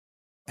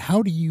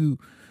how do you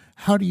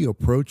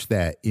approach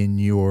that in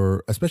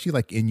your, especially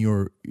like in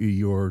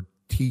your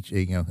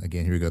teaching? You know,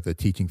 again, here we go, the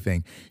teaching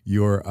thing.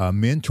 Your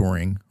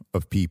mentoring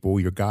of people,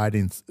 your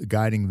guidance,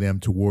 guiding them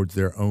towards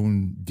their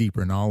own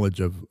deeper knowledge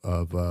of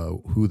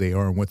who they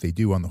are and what they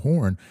do on the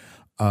horn.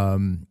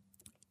 Um,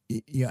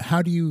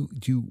 how do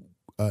you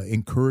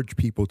encourage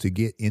people to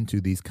get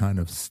into these kind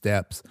of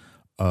steps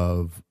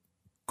of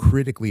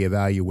critically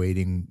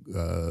evaluating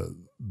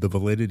the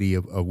validity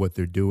of what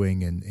they're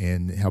doing,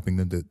 and helping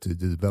them to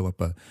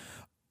develop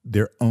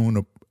their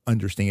own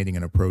understanding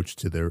and approach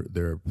to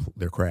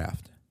their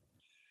craft?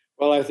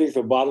 Well, I think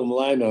the bottom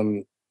line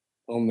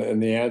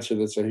and the answer,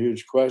 that's a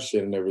huge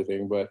question and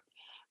everything, but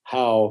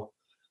how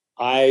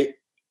I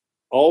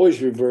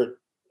always revert.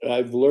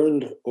 I've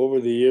learned over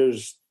the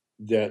years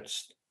that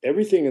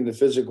everything in the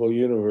physical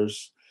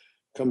universe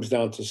comes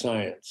down to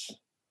science.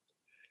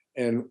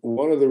 And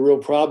one of the real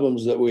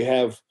problems that we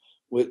have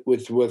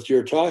with what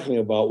you're talking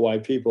about, why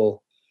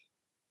people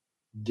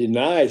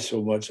deny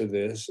so much of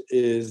this,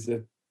 is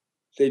that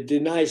they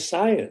deny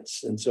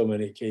science in so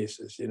many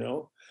cases, you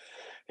know?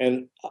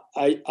 And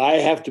I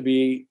have to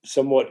be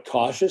somewhat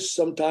cautious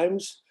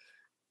sometimes.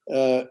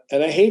 And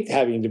I hate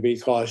having to be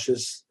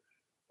cautious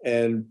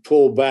and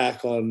pull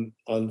back on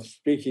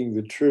speaking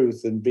the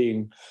truth and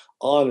being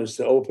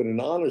honest, open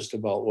and honest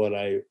about what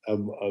I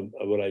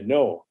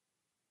know.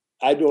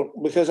 I don't,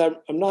 because I'm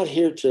not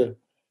here to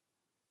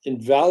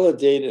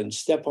invalidate and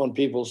step on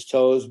people's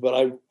toes,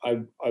 but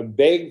I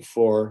beg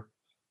for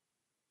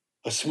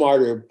a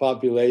smarter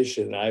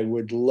population. I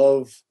would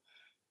love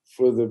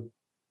for the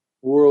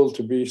world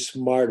to be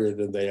smarter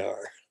than they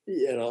are,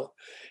 you know.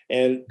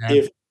 And Yeah.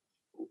 if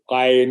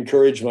I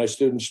encourage my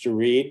students to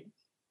read,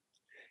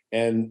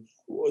 and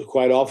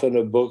quite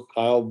often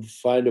I'll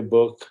find a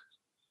book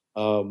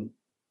um,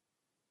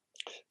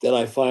 that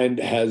I find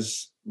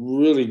has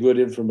really good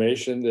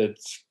information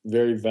that's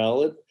very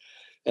valid.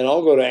 And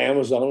I'll go to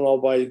Amazon and I'll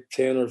buy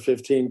 10 or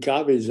 15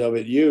 copies of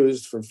it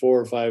used for $4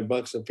 or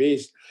 $5 a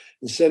piece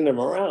and send them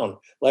around.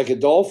 Like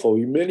Adolfo,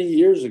 many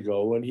years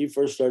ago, when he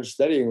first started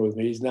studying with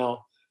me,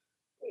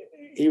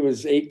 he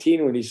was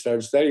 18 when he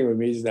started studying with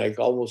me. He's like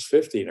almost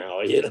 50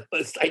 now, you know,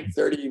 it's like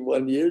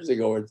 31 years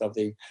ago or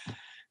something.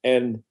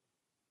 And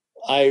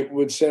I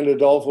would send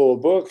Adolfo a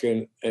book,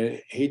 and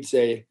he'd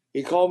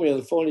call me on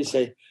the phone. He'd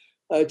say,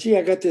 gee,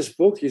 I got this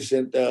book you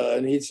sent.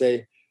 And he'd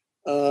say,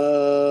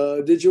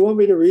 did you want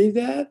me to read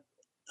that?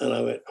 And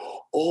I went,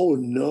 oh,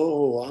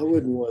 no, I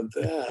wouldn't want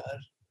that.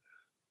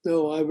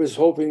 No, I was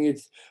hoping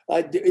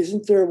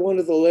isn't there one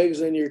of the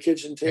legs on your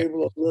kitchen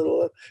table a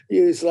little?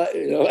 He was like,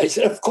 you know, I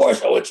said, of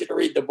course I want you to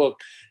read the book.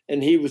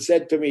 And he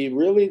said to me,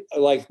 really,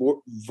 like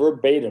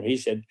verbatim, he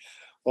said,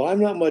 well,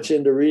 I'm not much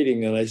into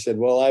reading. And I said,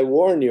 well, I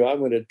warn you, I'm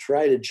going to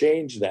try to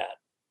change that.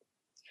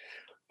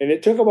 And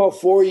it took about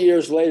 4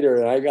 years later,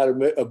 and I got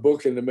a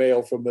book in the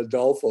mail from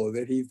Adolfo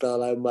that he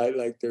thought I might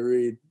like to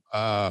read.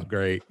 Oh,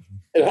 great.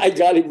 And I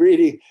got him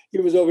reading. He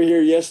was over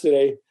here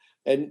yesterday.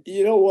 And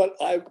you know what?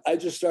 I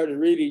just started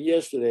reading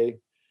yesterday,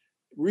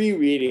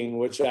 rereading,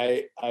 which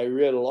I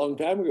read a long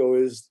time ago,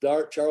 is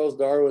Charles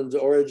Darwin's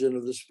Origin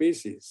of the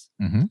Species.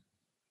 Hmm.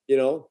 You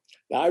know,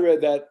 I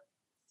read that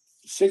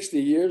 60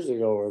 years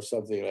ago or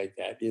something like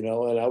that, you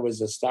know, and I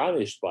was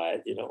astonished by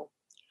it, you know.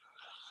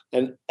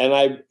 And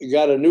I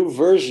got a new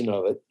version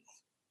of it,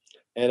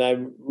 and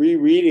I'm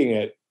rereading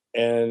it,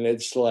 and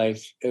it's like,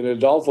 and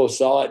Adolfo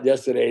saw it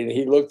yesterday, and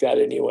he looked at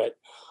it and he went,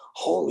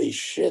 holy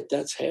shit,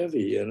 that's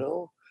heavy, you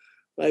know.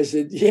 I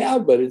said, yeah,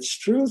 but it's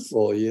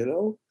truthful, you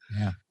know.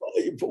 Yeah.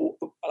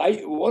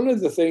 One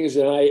of the things,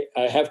 and I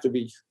have to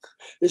be,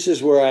 this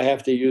is where I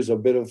have to use a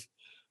bit of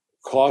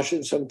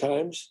caution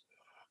sometimes,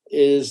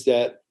 is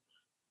that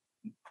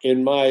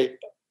in my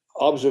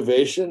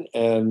observation,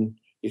 and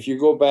if you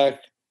go back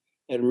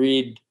and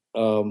read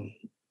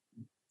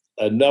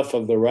enough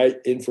of the right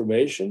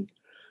information,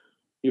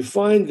 you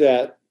find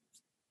that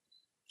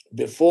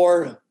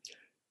before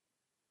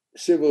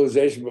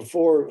civilization,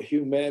 before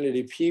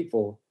humanity,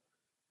 people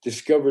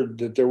discovered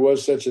that there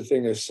was such a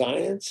thing as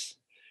science,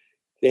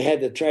 they had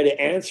to try to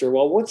answer,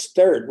 well, what's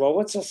dirt? Well,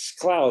 what's a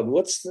cloud?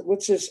 What's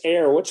this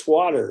air? What's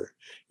water?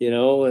 You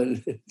know,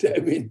 and I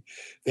mean,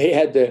 they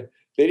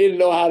didn't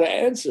know how to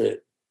answer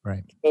it.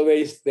 Right. So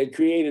they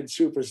created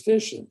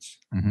superstitions.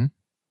 Hmm.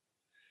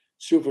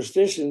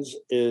 Superstitions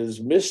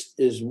is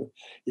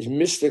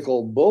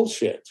mystical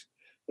bullshit,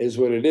 is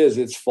what it is.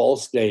 It's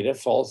false data,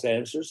 false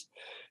answers.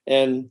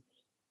 And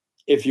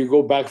if you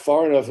go back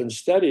far enough and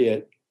study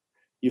it,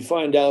 you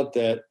find out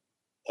that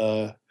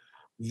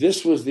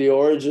this was the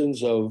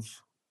origins of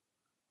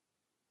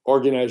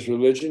organized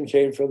religion,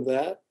 came from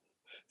that.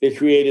 They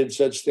created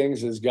such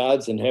things as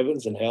gods and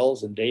heavens and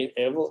hells and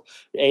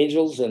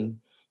angels, and,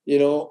 you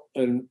know,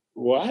 and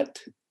what?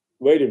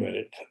 Wait a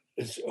minute.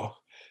 It's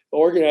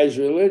organized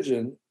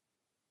religion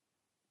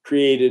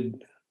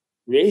created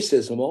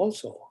racism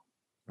also.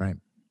 Right.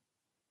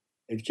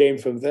 It came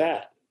from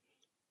that.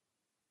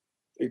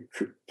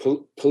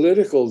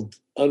 Political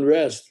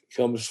unrest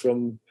comes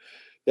from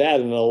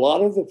that. And a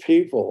lot of the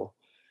people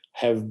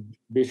have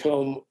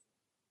become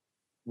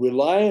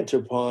reliant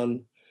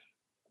upon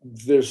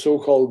their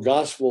so-called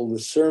gospel, the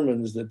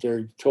sermons that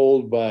they're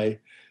told by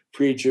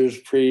preachers,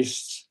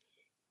 priests,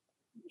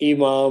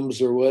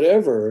 imams, or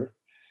whatever.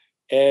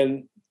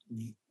 And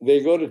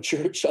they go to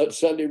church on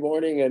Sunday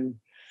morning,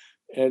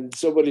 and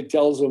somebody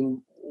tells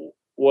them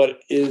what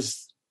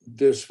is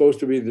they're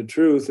supposed to be the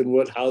truth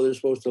and how they're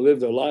supposed to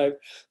live their life.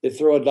 They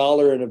throw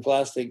 $1 in a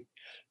plastic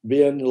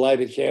bin,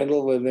 light a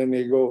candle, and then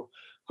they go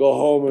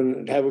home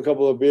and have a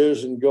couple of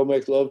beers and go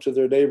make love to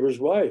their neighbor's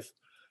wife.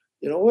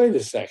 Wait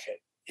a second.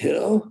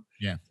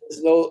 Yeah.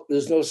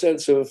 There's no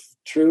sense of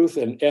truth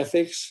and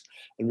ethics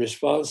and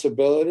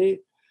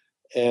responsibility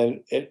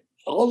and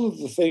all of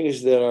the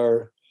things that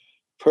are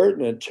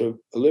pertinent to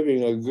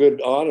living a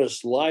good,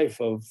 honest life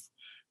of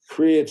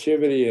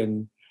creativity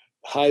and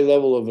high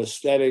level of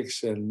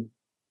aesthetics and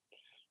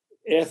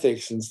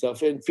ethics and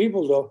stuff. And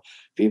people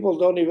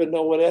don't even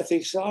know what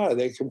ethics are.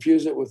 They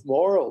confuse it with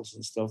morals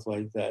and stuff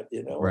like that,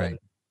 Right.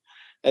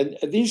 And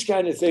these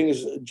kind of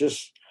things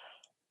just,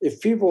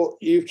 if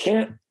you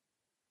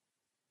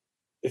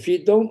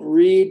don't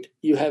read,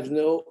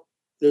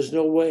 there's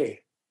no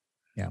way.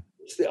 Yeah.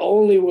 It's the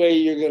only way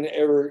you're going to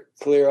ever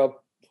clear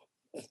up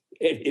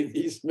any of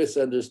these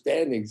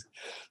misunderstandings,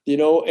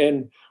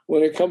 and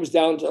when it comes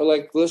down to,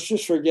 let's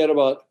just forget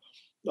about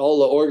all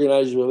the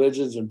organized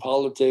religions and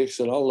politics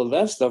and all of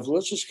that stuff.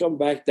 Let's just come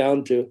back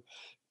down to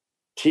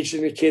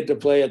teaching a kid to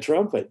play a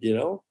trumpet,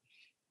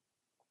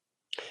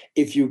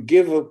 If you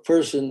give a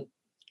person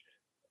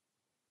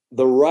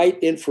the right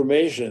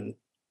information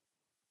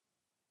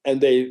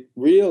and they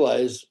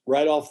realize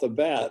right off the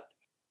bat,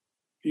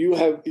 you're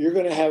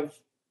going to have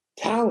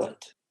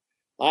talent.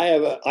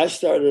 I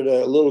started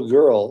a little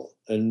girl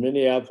in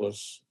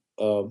Minneapolis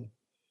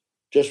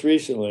just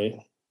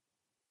recently,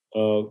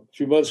 a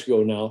few months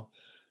ago now,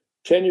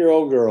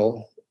 10-year-old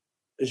girl,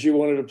 and she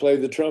wanted to play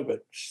the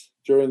trumpet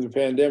during the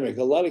pandemic.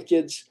 A lot of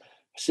kids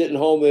sitting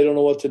home, they don't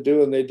know what to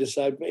do, and they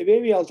decide,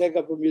 maybe I'll take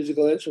up a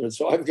musical instrument.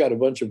 So I've got a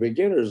bunch of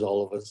beginners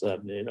all of a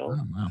sudden, Oh,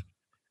 wow.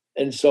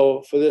 And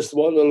so for this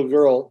one little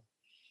girl,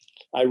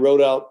 I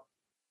wrote out,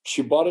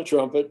 she bought a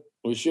trumpet,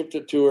 we shipped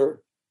it to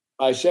her.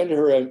 I sent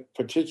her a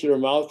particular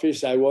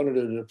mouthpiece I wanted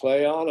her to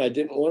play on. I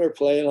didn't want her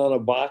playing on a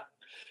Bach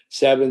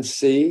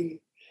 7C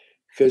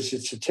because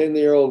it's a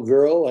 10-year-old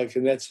girl,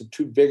 and that's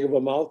too big of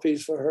a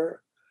mouthpiece for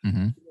her.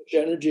 Mm-hmm. Too much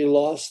energy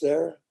lost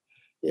there.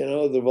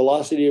 The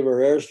velocity of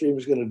her airstream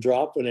is going to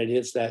drop when it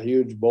hits that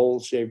huge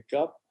bowl-shaped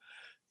cup.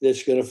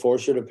 That's going to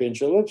force her to pinch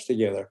her lips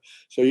together.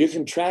 So you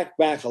can track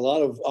back a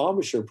lot of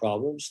embouchure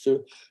problems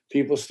to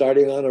people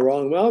starting on the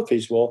wrong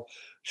mouthpiece. Well,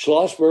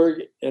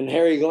 Schlossberg and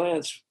Harry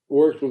Glantz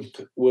worked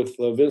with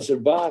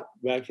Vincent Bach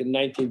back in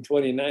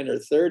 1929 or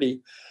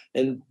 30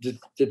 and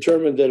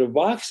determined that a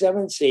Bach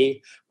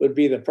 7C would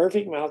be the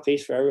perfect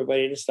mouthpiece for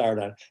everybody to start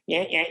on.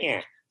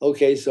 Yeah.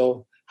 Okay,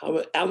 so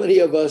how many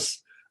of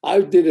us,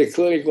 I did a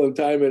clinic one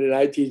time at an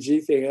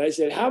ITG thing, and I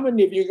said, how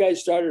many of you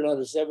guys started on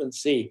a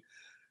 7C?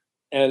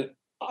 And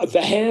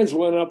the hands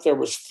went up. There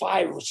was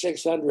 500 or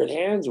 600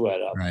 hands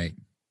went up. Right.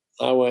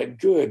 I went,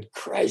 good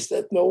Christ,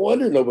 that no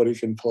wonder nobody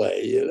can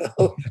play,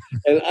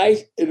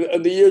 And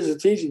in the years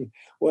of teaching,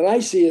 when I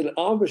see an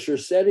embouchure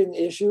setting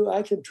issue,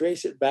 I can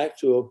trace it back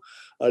to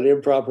an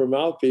improper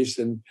mouthpiece.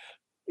 And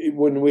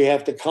when we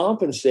have to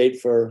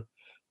compensate for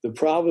the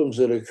problems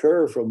that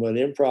occur from an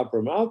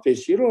improper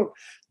mouthpiece, you don't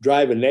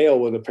drive a nail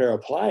with a pair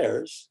of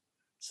pliers.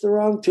 It's the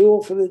wrong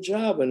tool for the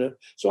job. And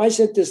so I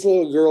sent this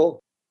little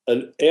girl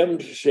an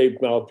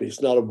M-shaped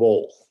mouthpiece, not a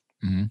bowl,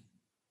 Mm-hmm.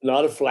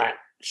 not a flat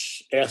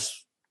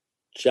S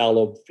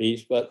shallow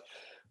piece, but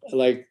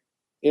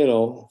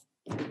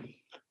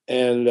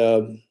and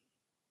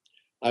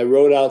I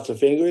wrote out the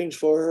fingerings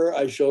for her.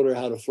 I showed her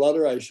how to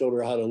flutter. I showed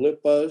her how to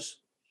lip buzz.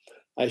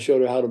 I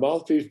showed her how to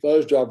mouthpiece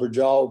buzz, drop her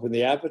jaw, open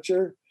the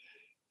aperture.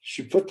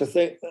 She put the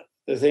thing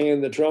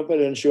in the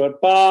trumpet and she went,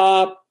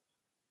 pop.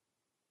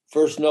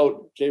 First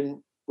note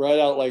came right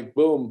out like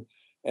boom.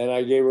 And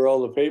I gave her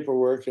all the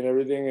paperwork and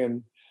everything.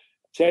 And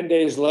 10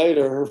 days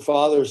later, her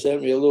father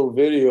sent me a little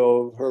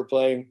video of her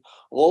playing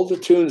all the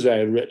tunes I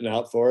had written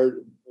out for her.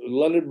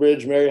 London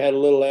Bridge, Mary Had a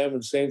Little Lamb,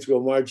 and Saints Go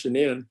Marching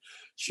In.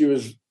 She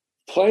was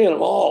playing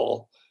them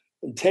all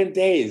in 10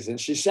 days, and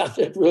she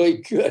sounded really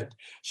good.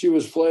 She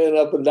was playing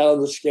up and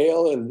down the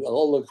scale and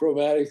all the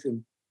chromatics.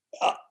 And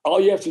all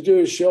you have to do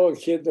is show a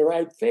kid the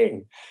right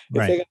thing.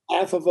 Right. If they got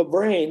half of a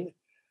brain,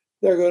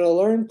 they're going to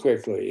learn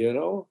quickly,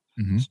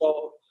 Mm-hmm.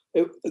 So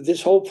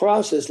this whole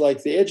process,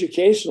 like the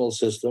educational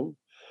system,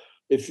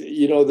 there's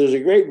a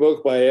great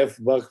book by F.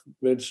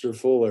 Buckminster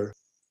Fuller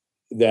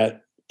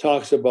that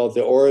talks about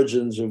the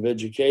origins of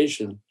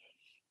education.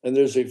 And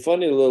there's a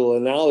funny little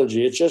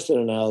analogy. It's just an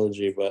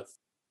analogy, but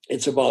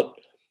it's about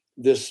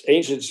this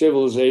ancient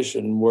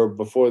civilization where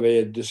before they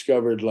had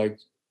discovered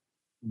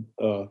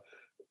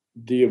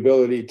the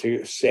ability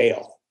to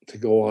sail, to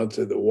go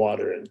onto the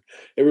water. And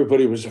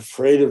everybody was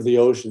afraid of the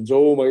oceans.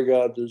 Oh my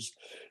God, there's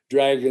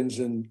dragons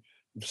and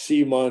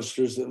sea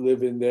monsters that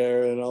live in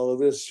there and all of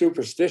this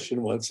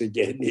superstition once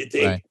again, you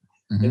think. Right.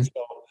 Mm-hmm. And so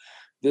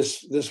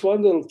this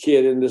one little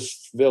kid in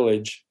this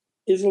village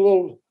he's a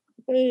little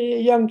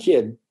young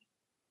kid,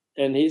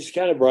 and he's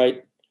kind of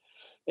bright.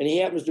 And he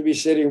happens to be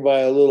sitting by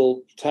a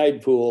little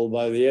tide pool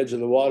by the edge of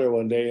the water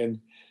one day, and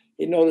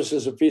he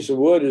notices a piece of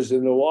wood is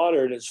in the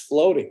water and it's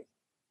floating.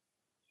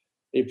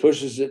 He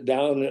pushes it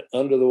down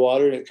under the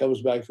water and it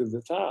comes back to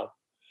the top.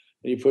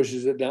 And he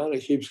pushes it down,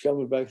 it keeps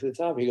coming back to the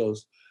top. He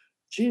goes,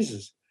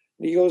 Jesus.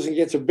 And he goes and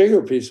gets a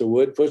bigger piece of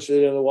wood, puts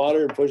it in the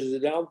water and pushes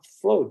it down,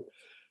 float.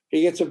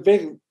 He gets a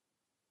big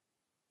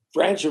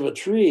branch of a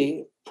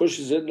tree,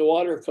 pushes it in the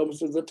water, comes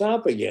to the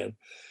top again.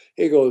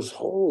 He goes,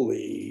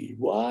 holy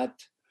what?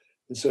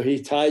 And so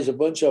he ties a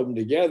bunch of them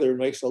together,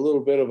 makes a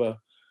little bit of a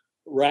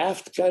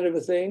raft kind of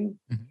a thing.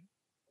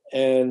 Mm-hmm.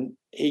 And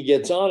he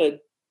gets on it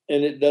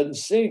and it doesn't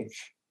sink.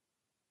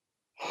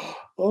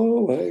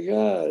 Oh my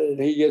God.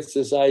 And he gets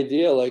this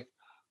idea like,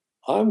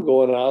 I'm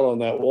going out on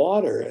that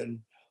water.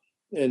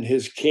 And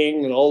his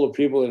king and all the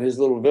people in his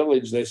little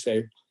village, they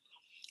say,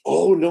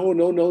 oh, no,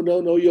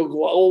 you'll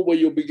go, oh, well,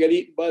 you'll be getting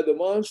eaten by the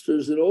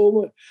monsters. And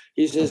oh,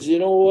 he says, you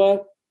know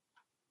what?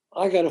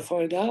 I got to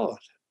find out.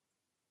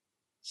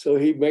 So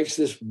he makes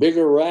this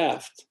bigger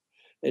raft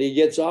and he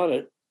gets on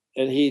it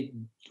and he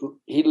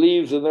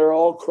leaves and they're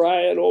all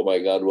crying, oh my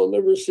God, we'll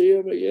never see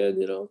him again,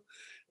 you know.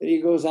 And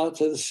he goes out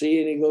to the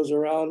sea and he goes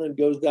around and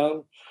goes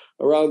down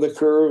around the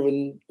curve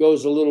and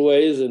goes a little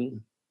ways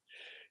and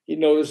he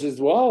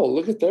notices, wow,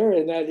 look at there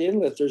in that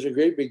inlet, there's a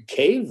great big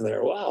cave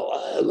there.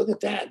 Wow, look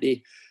at that.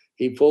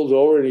 He pulls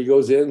over and he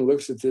goes in and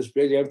looks at this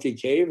big empty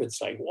cave.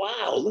 It's like,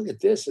 wow, look at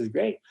this, it's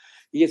great.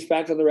 He gets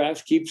back on the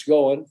raft, keeps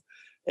going,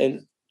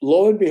 and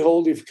lo and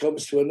behold, he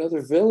comes to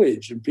another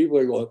village and people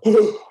are going,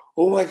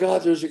 oh my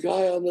God, there's a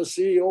guy on the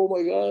sea. Oh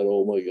my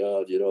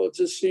God, you know, it's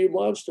a sea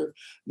monster.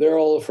 They're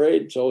all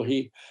afraid. So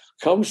he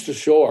comes to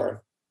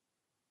shore.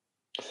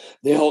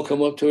 They all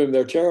come up to him.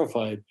 They're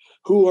terrified.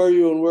 Who are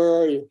you and where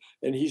are you?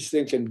 And he's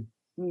thinking,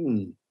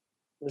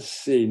 let's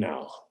see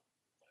now.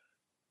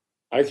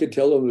 I could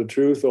tell them the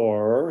truth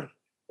or,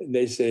 and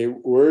they say,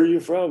 where are you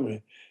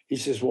from? He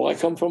says, well, I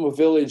come from a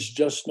village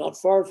just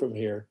not far from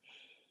here.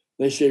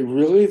 They say,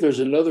 really? There's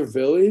another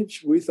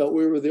village? We thought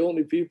we were the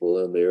only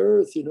people on the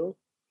earth, you know?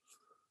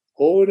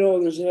 Oh,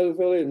 no, there's another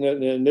village.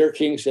 And then their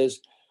king says,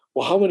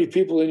 well, how many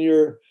people in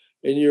your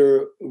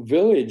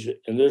village?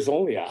 And there's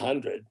only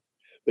 100.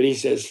 But he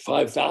says,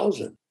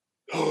 5,000.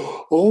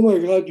 Oh, my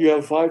God, you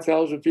have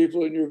 5,000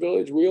 people in your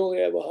village. We only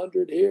have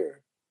 100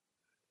 here.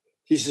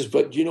 He says,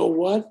 but you know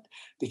what?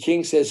 The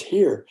king says,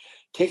 here,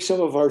 take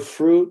some of our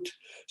fruit,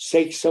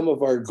 take some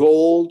of our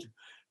gold,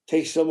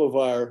 take some of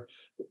our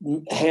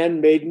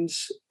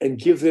handmaidens and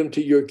give them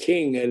to your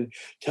king and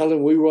tell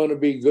him we want to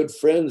be good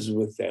friends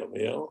with them,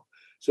 you know?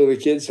 So the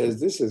kid says,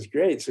 this is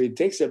great. So he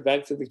takes it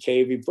back to the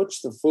cave. He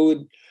puts the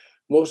food,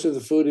 most of the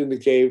food in the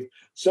cave,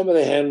 some of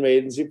the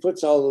handmaidens, he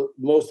puts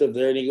most of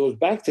there and he goes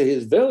back to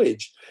his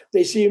village.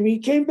 They see him, he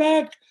came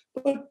back,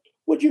 but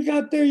what you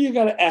got there? You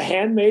got a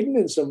handmaiden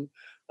and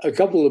a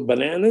couple of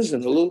bananas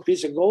and a little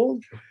piece of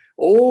gold.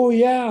 Oh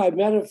yeah, I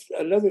met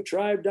another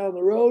tribe down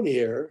the road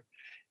here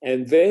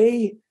and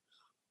they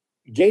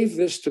gave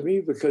this to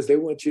me because they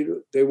want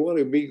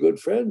to be good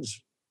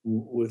friends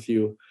with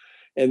you.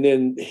 And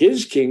then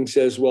his king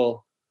says,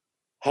 well,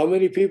 how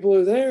many people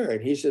are there?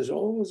 And he says,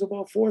 oh, it's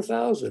about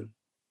 4,000.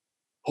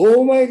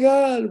 Oh my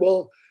God.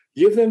 Well,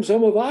 give them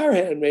some of our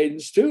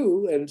handmaidens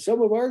too, and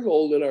some of our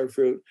gold and our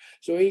fruit.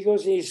 So he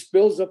goes and he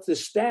spills up the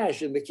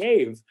stash in the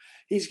cave.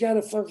 He's got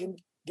a fucking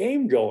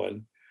game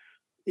going.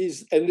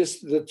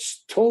 The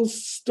whole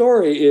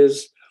story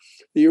is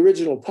the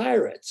original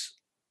Pirates.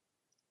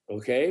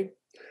 Okay.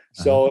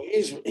 So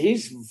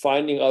he's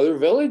finding other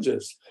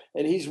villages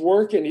and he's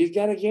working. He's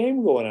got a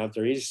game going out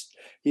there.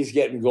 He's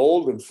getting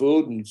gold and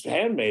food and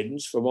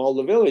handmaidens from all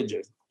the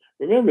villages.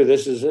 Remember,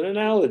 this is an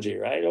analogy,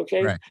 right?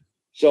 Okay. Right.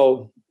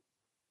 So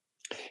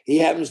he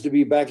happens to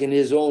be back in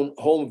his own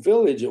home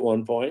village at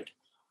one point,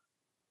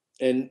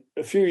 and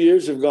a few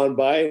years have gone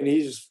by and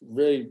he's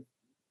really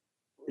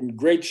in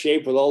great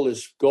shape with all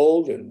this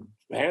gold and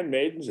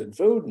handmaidens and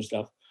food and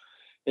stuff.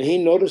 And he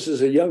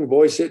notices a young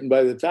boy sitting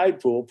by the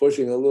tide pool,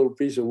 pushing a little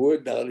piece of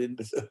wood down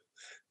into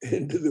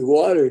the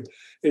water.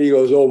 And he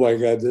goes, oh my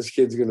God, this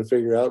kid's going to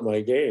figure out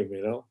my game,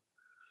 you know?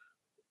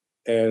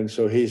 And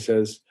so he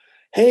says,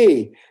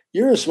 hey,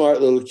 you're a smart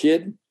little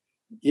kid.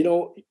 You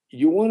know,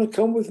 you want to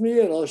come with me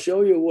and I'll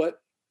show you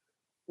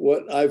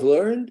what I've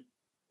learned?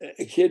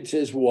 A kid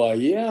says, why,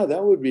 yeah,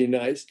 that would be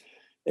nice.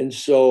 And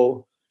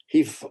so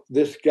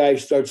this guy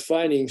starts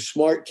finding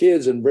smart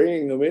kids and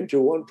bringing them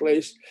into one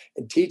place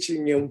and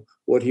teaching them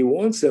what he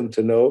wants them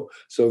to know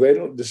so they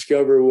don't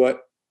discover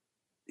what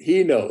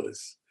he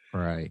knows.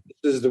 Right.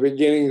 This is the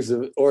beginnings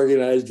of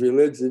organized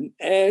religion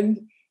and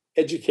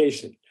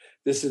education.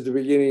 This is the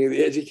beginning of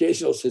the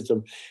educational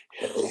system.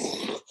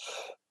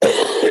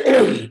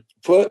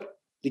 Put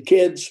the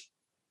kids,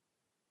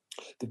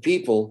 the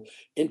people,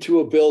 into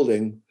a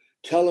building,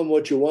 tell them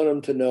what you want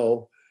them to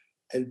know,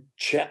 and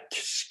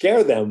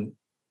scare them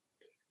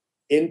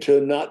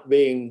into not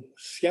being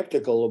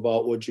skeptical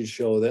about what you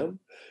show them,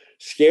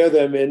 scare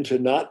them into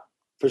not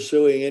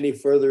pursuing any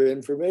further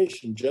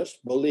information.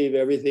 Just believe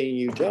everything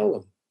you tell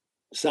them.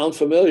 Sounds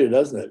familiar,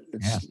 doesn't it?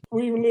 Yeah.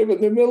 We live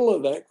in the middle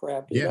of that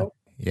crap, you Yeah. know?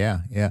 Yeah.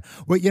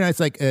 Well, it's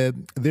like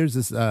there's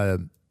this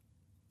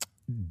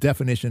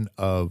definition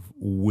of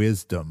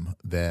wisdom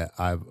that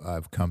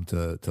I've come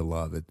to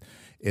love.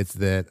 It's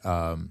that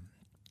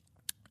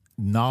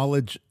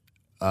knowledge,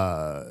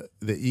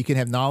 that you can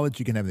have knowledge,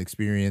 you can have an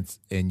experience,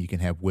 and you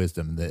can have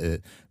wisdom.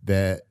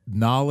 That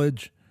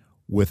knowledge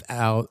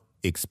without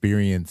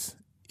experience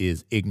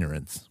is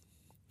ignorance.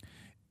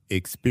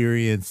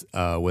 Experience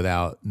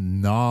without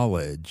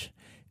knowledge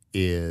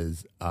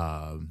is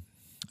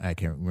I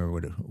can't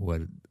remember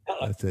what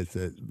it's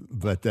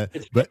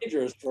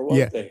dangerous for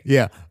one thing.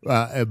 Yeah,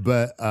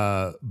 but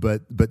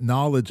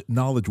knowledge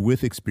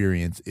with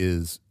experience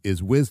is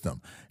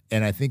wisdom,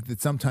 and I think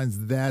that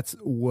sometimes that's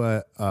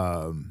what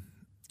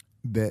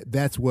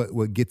that's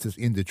what gets us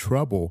into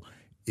trouble,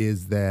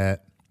 is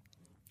that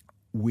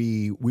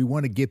we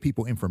want to give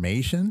people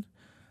information,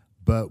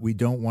 but we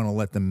don't want to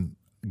let them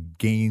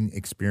gain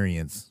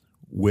experience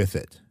with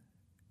it.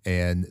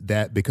 And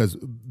that because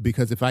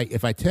if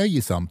I tell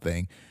you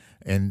something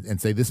and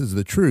say this is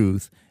the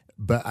truth,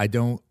 but I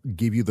don't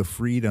give you the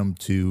freedom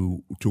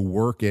to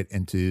work it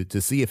and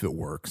to see if it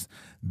works,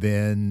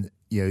 then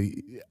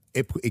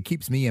it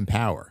keeps me in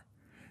power.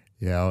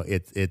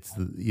 It's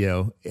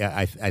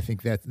I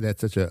think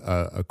that's such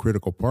a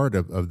critical part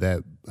of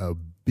that,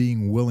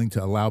 being willing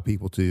to allow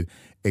people to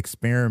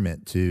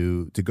experiment,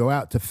 to go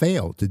out, to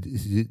fail,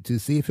 to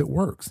see if it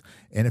works,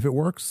 and if it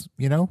works,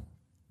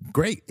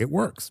 great, it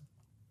works.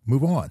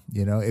 Move on.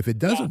 If it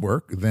doesn't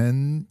work,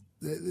 then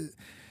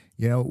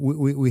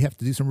we have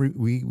to do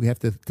we have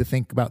to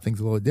think about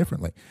things a little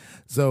differently.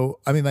 So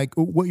I mean, like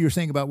what you're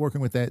saying about working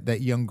with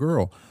that young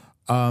girl,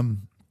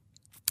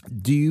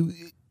 do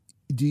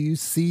you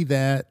see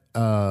that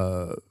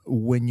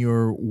when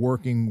you're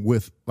working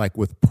with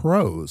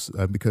pros,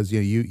 because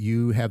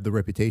you have the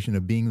reputation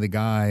of being the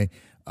guy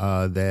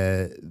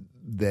that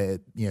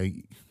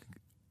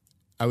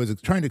I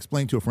was trying to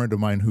explain to a friend of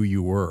mine who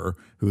you were,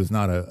 who is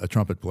not a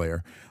trumpet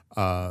player,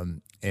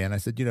 and I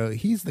said,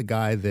 he's the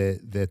guy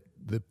that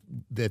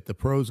the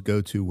pros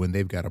go to when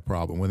they've got a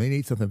problem. When they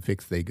need something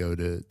fixed, they go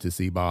to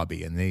see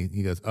Bobby, and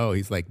he goes, oh,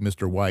 he's like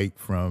Mr. White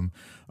from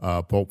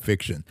Pulp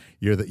Fiction.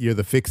 You're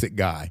the fix it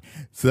guy.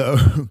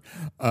 So,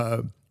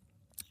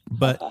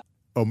 but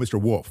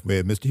Mr. Wolf,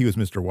 he was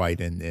Mr.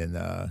 White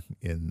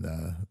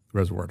in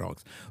Reservoir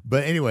Dogs.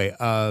 But anyway,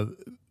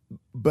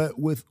 but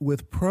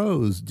with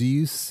pros, do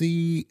you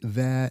see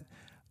that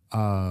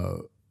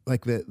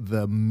like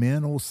the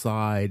mental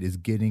side is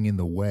getting in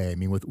the way? I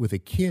mean, with a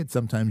kid,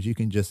 sometimes you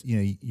can just,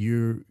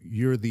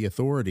 you're the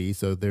authority,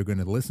 so they're going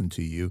to listen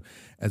to you,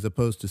 as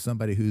opposed to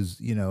somebody who's,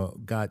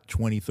 got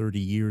 20, 30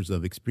 years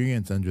of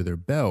experience under their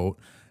belt.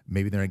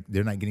 Maybe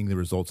they're not getting the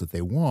results that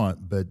they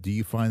want, but do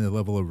you find the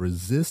level of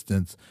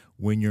resistance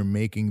when you're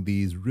making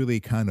these really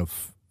kind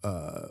of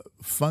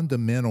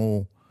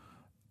fundamental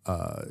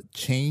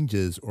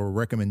changes or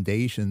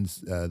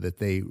recommendations that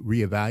they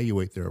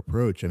reevaluate their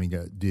approach? I mean,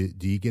 do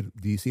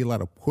you see a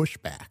lot of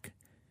pushback?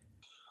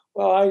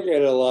 Well, I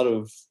get a lot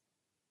of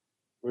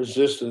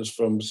resistance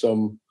from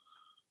some.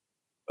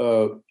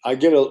 I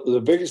get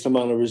the biggest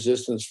amount of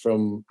resistance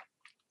from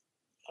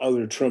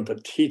other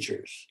trumpet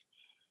teachers,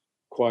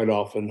 quite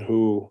often,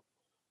 who,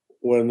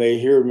 when they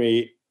hear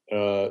me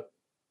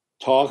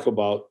talk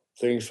about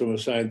things from a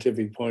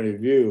scientific point of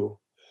view,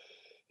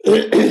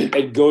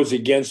 it goes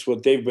against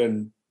what they've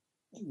been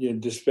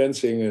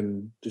dispensing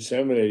and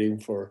disseminating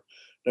for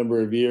a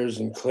number of years,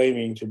 and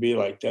claiming to be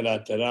like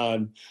da-da-da-da,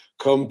 and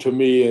come to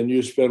me and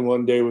you spend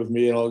one day with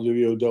me and I'll give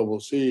you a double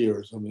C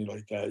or something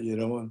like that,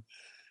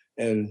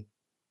 and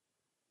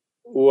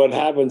what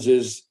happens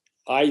is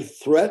I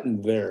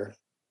threaten their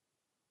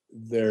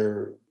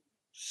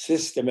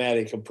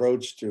systematic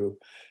approach to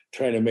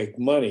trying to make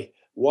money.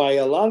 Why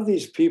a lot of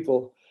these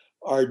people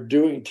are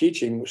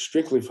teaching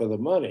strictly for the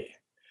money.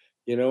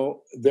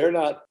 They're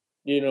not,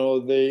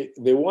 they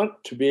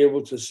want to be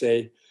able to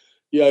say,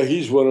 yeah,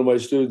 he's one of my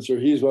students, or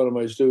he's one of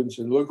my students,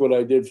 and look what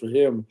I did for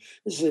him.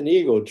 This is an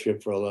ego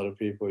trip for a lot of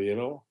people,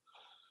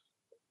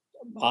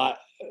 I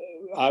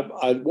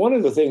one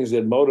of the things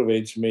that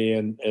motivates me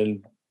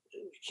and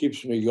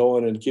keeps me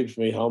going and keeps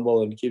me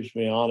humble and keeps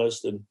me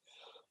honest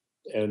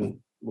and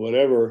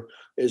whatever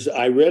is,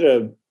 I read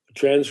a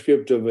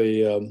transcript of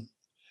a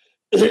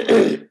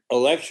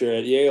lecture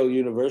at Yale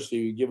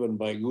University given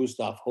by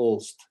Gustav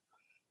Holst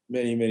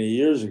many, many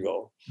years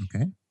ago.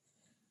 Okay.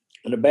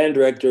 And a band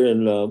director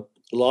in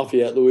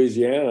Lafayette,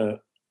 Louisiana,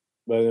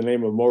 by the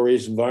name of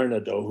Maurice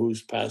Varnado,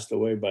 who's passed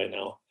away by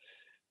now.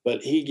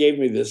 But he gave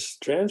me this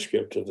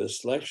transcript of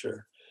this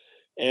lecture.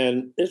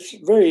 And it's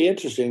very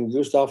interesting.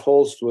 Gustav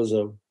Holst was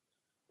a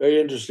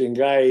very interesting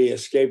guy. He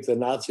escaped the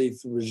Nazi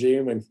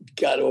regime and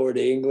got over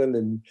to England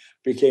and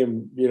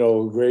became,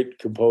 a great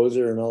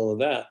composer and all of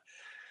that.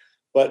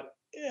 But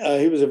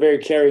he was a very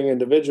caring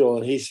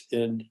individual,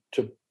 and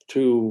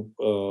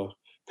to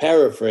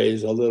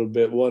paraphrase a little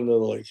bit, one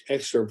little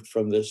excerpt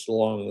from this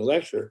long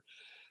lecture,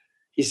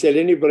 he said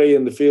anybody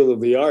in the field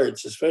of the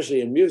arts,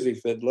 especially in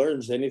music, that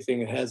learns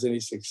anything and has any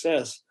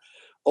success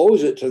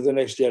owes it to the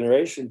next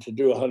generation to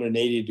do a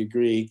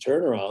 180-degree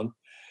turnaround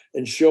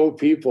and show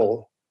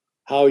people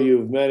how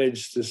you've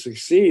managed to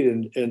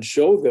succeed, and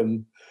show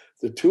them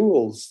the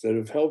tools that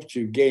have helped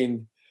you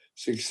gain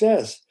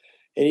success.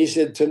 And he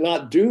said to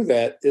not do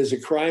that is a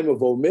crime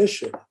of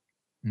omission.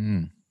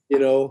 Mm. You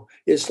know,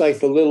 it's like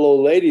the little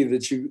old lady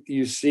that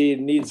you see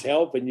needs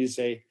help, and you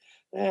say,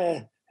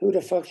 who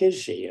the fuck is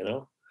she? You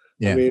know,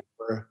 Yeah. I mean,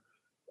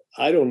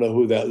 I don't know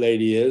who that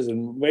lady is,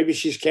 and maybe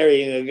she's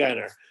carrying a gun,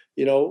 or,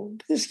 you know,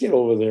 just get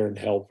over there and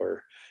help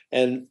her.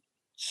 And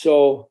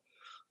so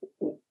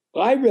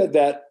I read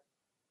that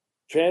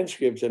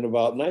transcript in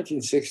about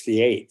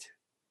 1968.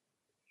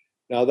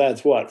 Now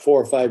that's what,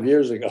 4 or 5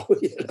 years ago,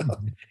 you know.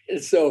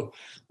 And so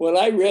when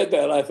I read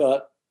that, I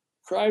thought,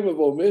 crime of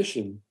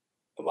omission.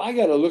 I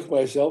got to look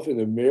myself in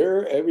the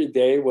mirror every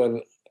day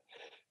when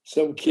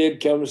some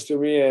kid comes to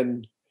me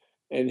and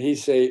he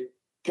say,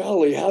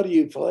 golly, how do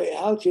you play?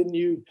 How can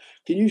you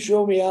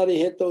show me how to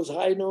hit those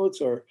high notes?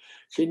 Or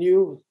can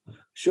you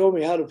show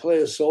me how to play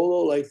a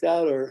solo like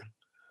that? Or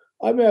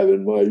I'm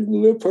having my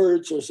lip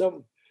hurts or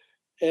something.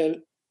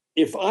 And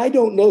if I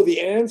don't know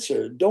the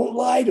answer, don't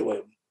lie to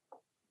him.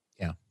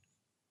 Yeah.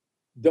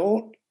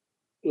 Don't,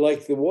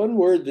 like the one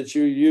word that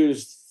you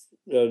used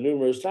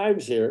numerous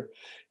times here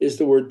is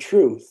the word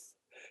truth.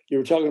 You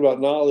were talking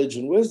about knowledge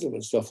and wisdom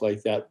and stuff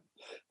like that.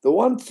 The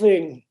one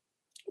thing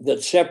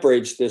that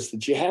separates this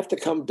that you have to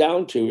come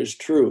down to is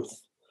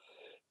truth.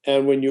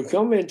 And when you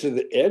come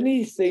into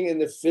anything in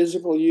the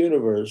physical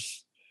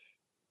universe,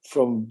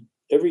 from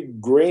every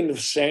grain of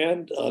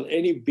sand on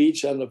any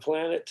beach on the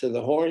planet to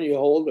the horn you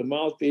hold, the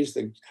mouthpiece,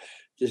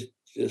 just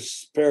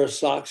this pair of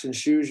socks and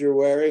shoes you're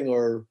wearing,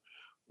 or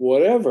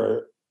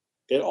whatever,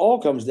 it all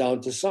comes down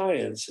to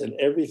science, and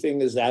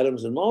everything is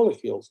atoms and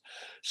molecules.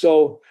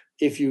 So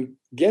if you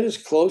get as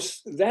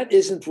close, that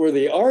isn't where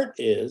the art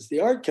is. The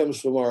art comes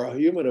from our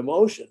human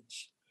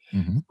emotions,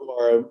 from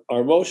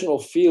our emotional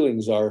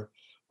feelings, our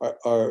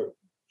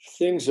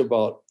things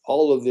about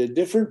all of the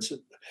different,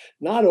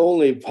 not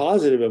only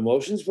positive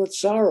emotions, but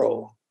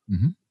sorrow,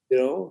 you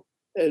know,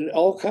 and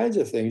all kinds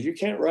of things. You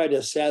can't write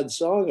a sad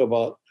song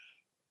about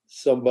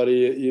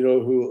somebody, you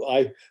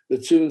know, the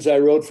tunes I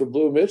wrote for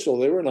Blue Mitchell,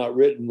 they were not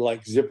written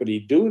like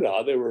zippity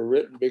doo-dah. They were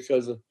written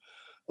because of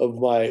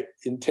my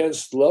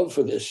intense love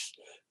for this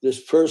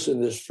person,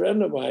 this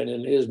friend of mine,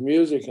 and his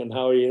music and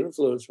how he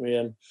influenced me.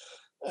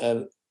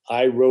 And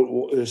I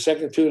wrote, the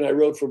second tune I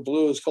wrote for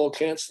Blue is called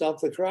Can't Stop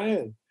the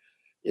Crying.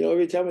 You know,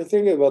 every time I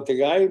think about the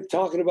guy,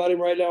 talking about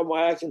him right now,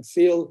 I can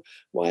feel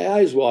my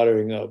eyes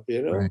watering up,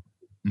 you know, Right.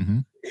 Mm-hmm.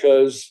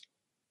 Because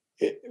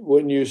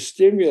when you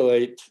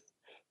stimulate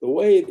the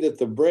way that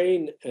the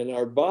brain and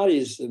our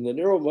bodies and the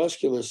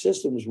neuromuscular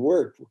systems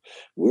work,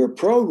 we're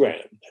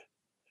programmed,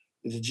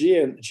 the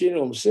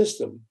genome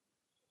system,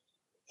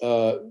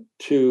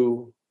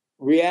 to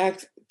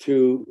react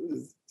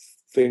to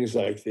things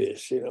like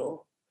this, you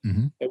know.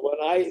 Mm-hmm.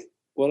 And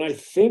when I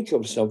think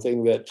of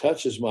something that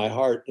touches my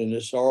heart in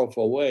a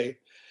sorrowful way,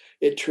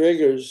 it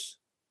triggers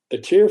a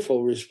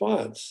tearful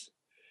response,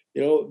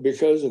 you know,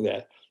 because of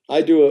that.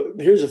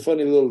 Here's a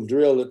funny little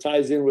drill that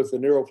ties in with the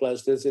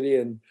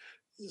neuroplasticity and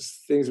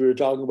things we were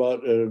talking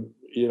about,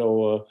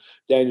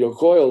 Daniel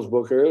Coyle's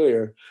book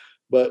earlier.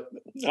 But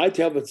I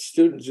tell the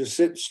students, just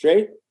sit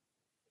straight,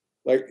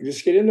 like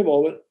just get in the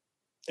moment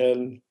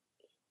and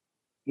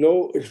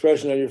no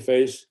expression on your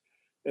face,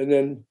 and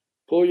then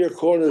pull your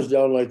corners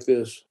down like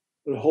this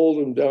and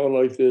hold them down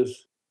like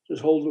this.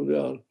 Just hold them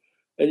down.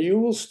 And you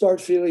will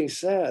start feeling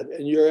sad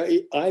and your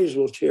eyes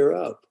will tear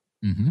up.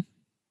 Mm-hmm.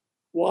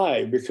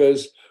 Why?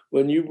 Because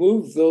when you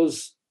move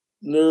those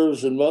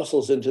nerves and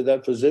muscles into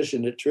that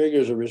position, it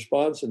triggers a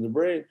response in the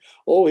brain.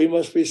 Oh, he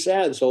must be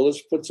sad, so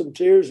let's put some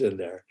tears in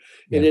there.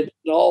 Yeah. And it's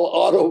an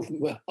all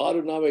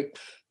autonomic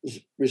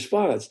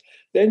response.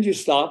 Then you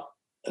stop,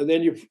 and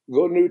then you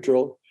go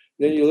neutral.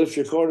 Then you lift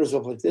your corners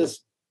up like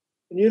this,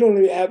 and you don't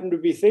even happen to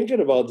be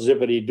thinking about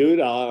zippity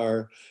doo-dah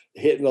or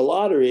hitting the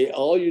lottery.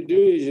 All you do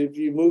is if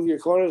you move your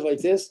corners like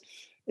this,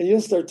 and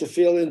you'll start to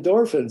feel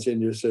endorphins in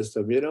your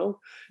system, you know?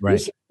 Right. You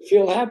start to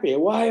feel happy.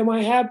 Why am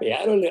I happy?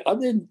 I don't know. I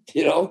didn't,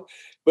 you know,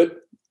 but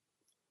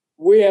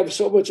we have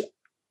so much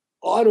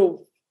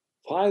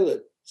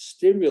autopilot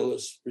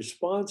stimulus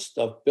response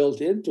stuff built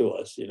into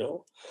us, you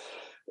know?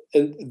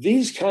 And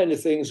these kind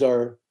of things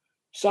are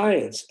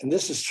science, and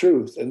this is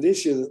truth. And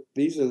these are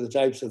the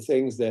types of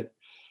things that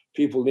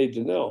people need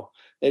to know.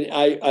 And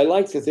I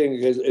like the thing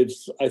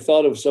because I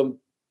thought of some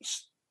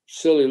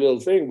silly little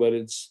thing, but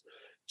it's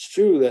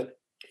true that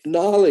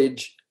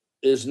knowledge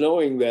is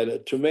knowing that a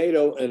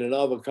tomato and an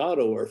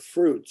avocado are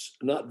fruits,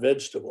 not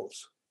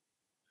vegetables.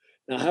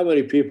 Now, how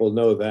many people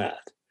know that?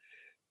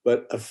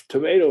 But a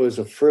tomato is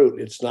a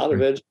fruit. It's not a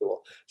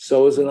vegetable.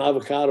 So is an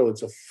avocado.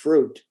 It's a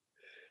fruit.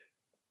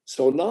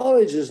 So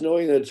knowledge is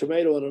knowing that a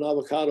tomato and an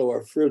avocado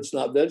are fruits,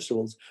 not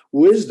vegetables.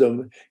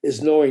 Wisdom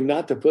is knowing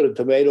not to put a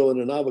tomato and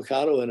an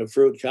avocado in a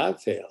fruit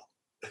cocktail.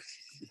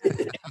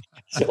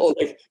 So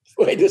like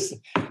Wait a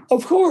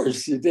Of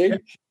course, you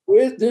think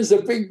there's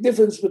a big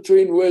difference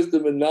between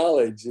wisdom and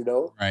knowledge, you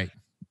know? Right.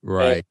 And,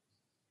 Right.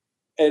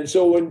 and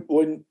so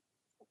when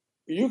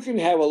you can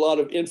have a lot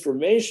of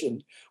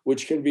information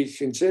which can be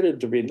considered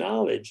to be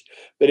knowledge,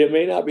 but it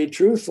may not be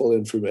truthful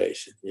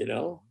information, you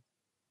know?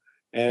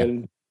 Yeah.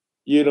 And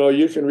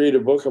you can read a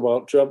book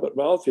about trumpet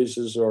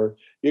mouthpieces, or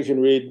you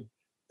can read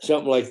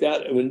something like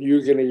that, and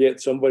you're going to get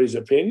somebody's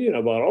opinion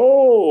about,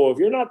 oh, if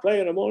you're not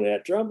playing a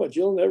Monat trumpet,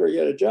 you'll never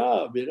get a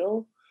job.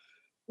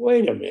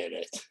 Wait a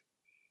minute,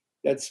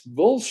 that's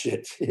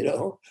bullshit.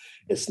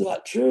 It's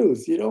not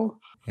truth.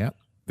 Yeah.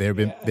 There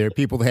Yeah. are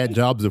people that had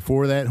jobs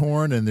before that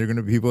horn, and there are going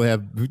to be people that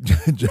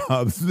have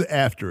jobs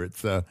after it.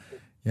 So,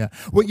 yeah.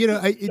 Well,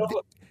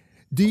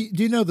 do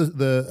you know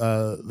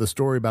the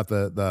story about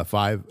the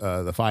five,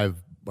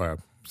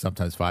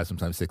 sometimes five,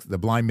 sometimes six, the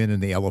blind men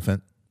and the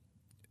elephant?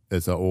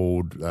 It's an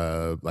old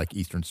like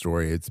Eastern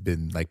story. It's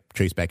been like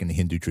traced back into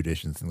Hindu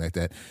traditions, things like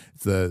that.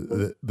 It's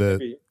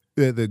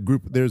the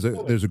group. There's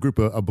a group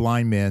of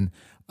blind men.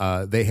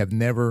 They have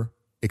never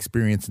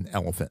experienced an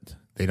elephant.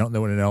 They don't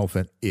know what an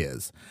elephant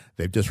is.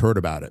 They've just heard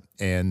about it,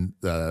 and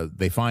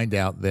they find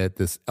out that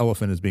this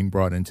elephant is being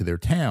brought into their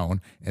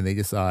town, and they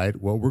decide,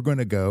 well, we're going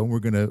to go. We're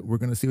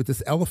gonna see what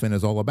this elephant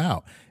is all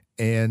about.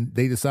 And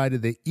they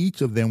decided that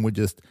each of them would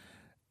just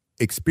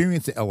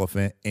experience the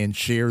elephant and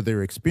share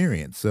their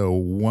experience. So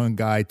one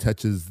guy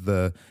touches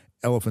the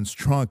elephant's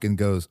trunk and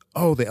goes,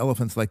 "Oh, the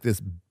elephant's like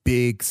this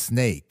big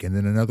snake," and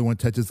then another one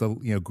touches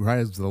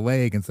grabs the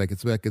leg and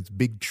it's like it's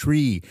big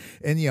tree,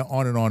 and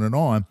on and on and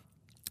on.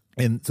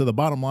 And so the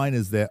bottom line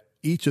is that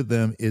each of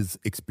them is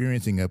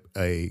experiencing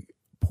a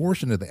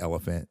portion of the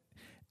elephant,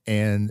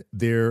 and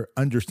their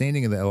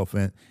understanding of the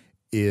elephant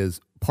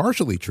is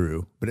partially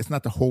true, but it's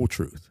not the whole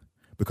truth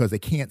because they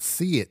can't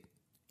see it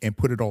and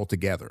put it all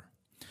together.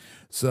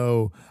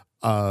 So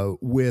I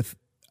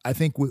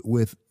think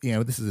with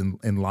this is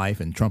in life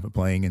and trumpet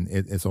playing, and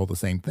it's all the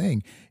same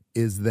thing,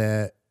 is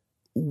that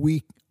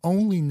we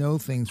only know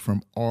things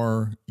from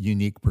our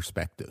unique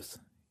perspectives.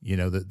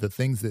 The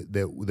things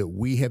that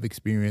we have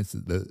experienced,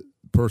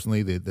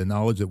 personally, the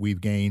knowledge that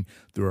we've gained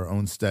through our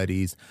own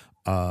studies,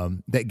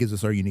 that gives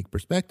us our unique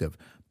perspective.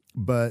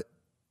 But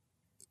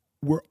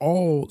we're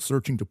all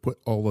searching to put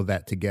all of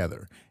that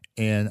together.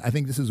 And I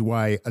think this is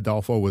why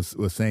Adolfo was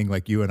saying,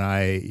 like, you and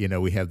I,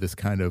 we have this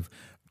kind of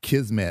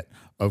kismet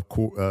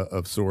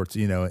of sorts,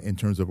 in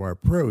terms of our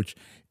approach,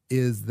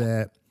 is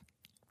that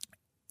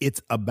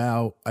it's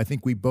about, I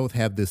think we both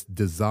have this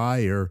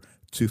desire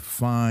to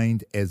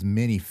find as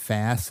many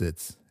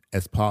facets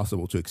as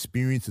possible, to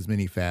experience as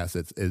many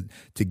facets,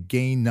 to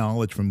gain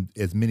knowledge from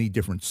as many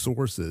different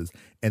sources,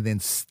 and then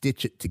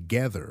stitch it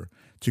together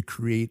to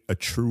create a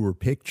truer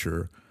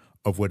picture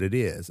of what it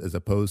is, as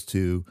opposed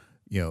to,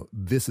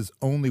 this is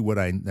only what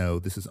I know,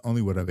 this is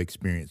only what I've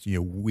experienced.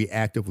 We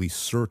actively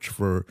search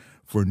for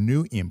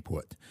new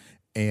input.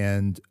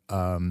 And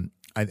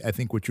I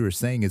think what you were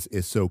saying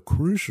is so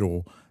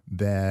crucial,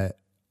 that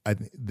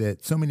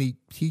that so many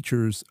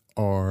teachers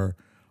are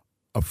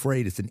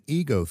afraid. It's an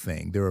ego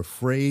thing. They're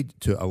afraid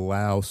to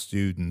allow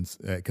students,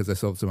 because I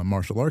saw this in my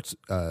martial arts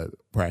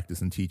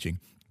practice and teaching,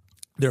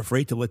 they're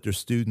afraid to let their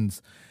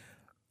students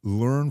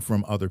learn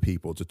from other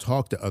people, to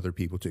talk to other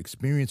people, to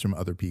experience from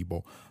other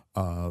people,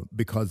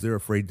 because they're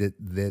afraid that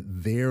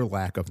their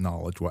lack of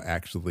knowledge will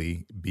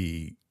actually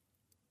be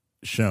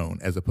shown,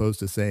 as opposed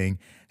to saying,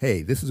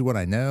 hey, this is what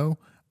I know.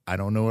 I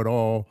don't know it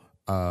all.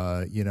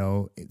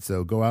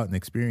 So go out and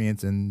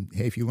experience, and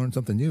hey, if you learn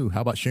something new,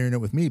 how about sharing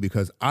it with me,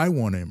 because I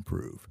want to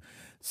improve.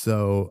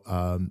 So,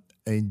 and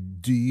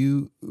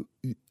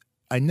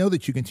I know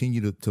that you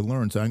continue to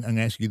learn, so I'm going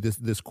to ask you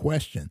this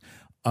question.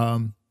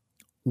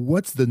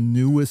 What's the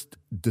newest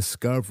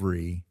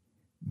discovery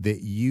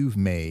that you've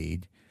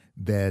made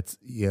that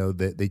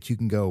you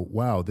can go,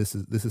 wow, this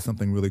is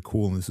something really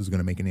cool, and this is going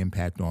to make an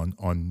impact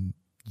on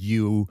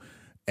you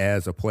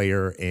as a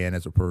player and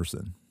as a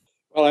person?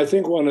 Well, I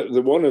think one of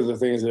the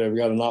things that I've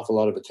got an awful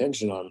lot of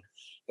attention on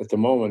at the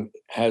moment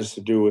has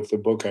to do with the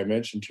book I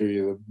mentioned to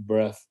you, The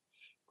Breath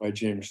by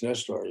James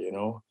Nestor,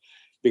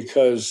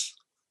 because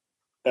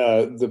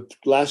the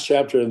last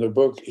chapter in the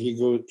book,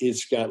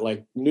 it's got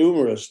like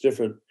numerous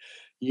different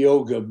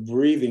yoga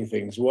breathing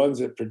things, ones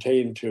that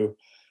pertain to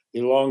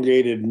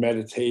elongated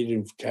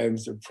meditative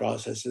kinds of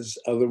processes.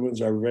 Other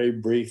ones are very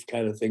brief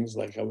kind of things,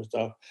 like I was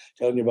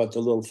telling you about the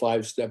little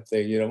 5-step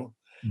thing,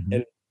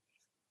 Mm-hmm.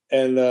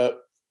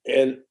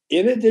 And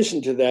in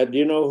addition to that, do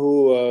you know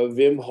who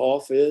Wim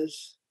Hof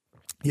is?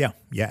 Yeah,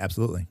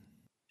 absolutely.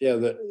 Yeah,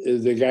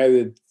 the guy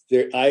that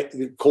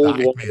the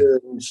cold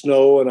water and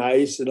snow and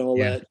ice and all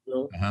that.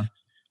 Uh-huh.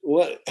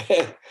 What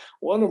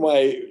one of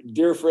my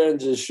dear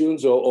friends is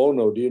Shunzo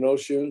Ono. Do you know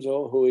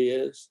Shunzo, who he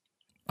is?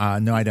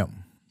 No, I don't.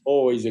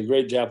 Oh, he's a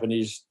great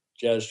Japanese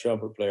jazz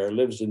trumpet player.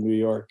 Lives in New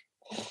York,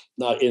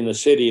 not in the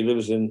city.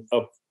 Lives in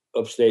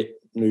upstate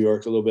New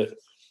York a little bit.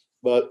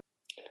 But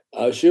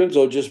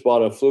Shunzo just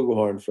bought a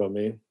flugelhorn from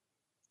me,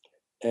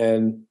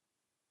 and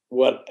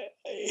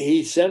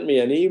he sent me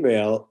an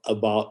email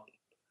about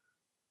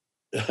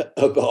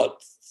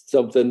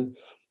something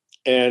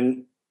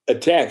and a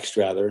text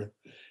rather.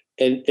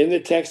 And in the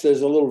text,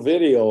 there's a little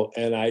video,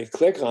 and I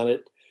click on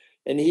it,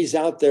 and he's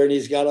out there and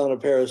he's got on a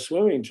pair of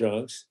swimming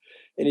trunks,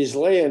 and he's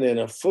laying in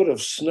a foot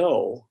of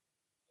snow,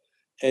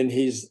 and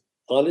he's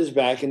on his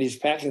back, and he's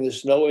packing the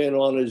snow in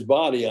on his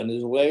body, on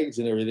his legs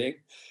and everything,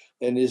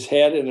 and his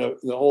head and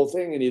the whole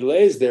thing. And he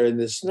lays there in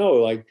the snow,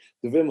 like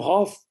the Wim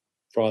Hof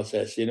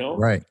process,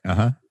 Right.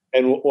 Uh-huh.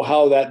 and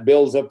how that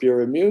builds up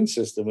your immune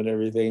system and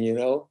everything,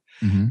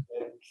 Mm-hmm.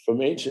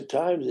 from ancient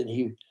times. And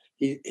he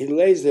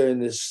lays there in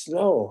this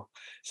snow.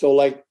 So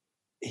like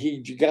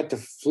he got the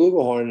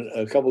flugelhorn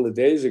a couple of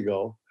days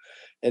ago,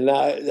 and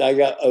I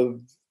got a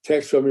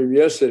text from him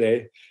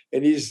yesterday,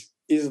 and he's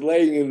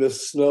laying in the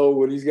snow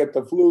when he's got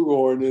the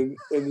flugelhorn in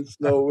the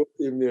snow with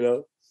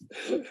him.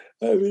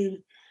 I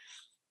mean,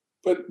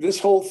 but this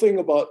whole thing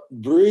about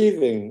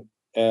breathing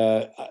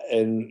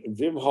and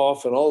Wim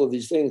Hof and all of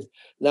these things.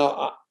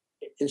 Now,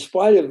 in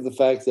spite of the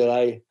fact that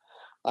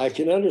I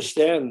can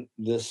understand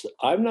this,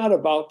 I'm not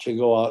about to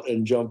go out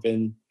and jump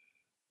in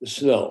the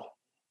snow.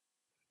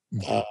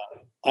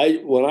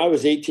 When I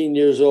was 18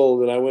 years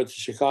old and I went to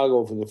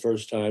Chicago for the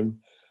first time,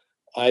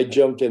 I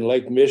jumped in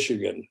Lake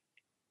Michigan.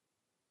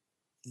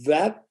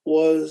 That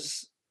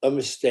was a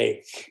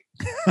mistake.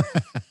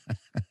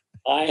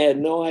 I had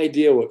no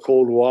idea what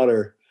cold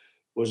water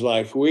was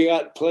like. We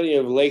got plenty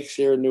of lakes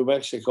here in New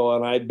Mexico,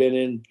 and I'd been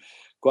in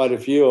quite a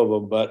few of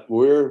them, but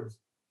we're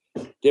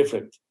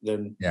different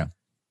than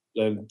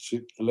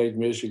Lake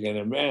Michigan.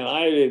 And man,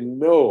 I didn't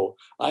know.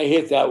 I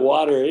hit that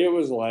water. It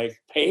was like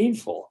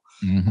painful.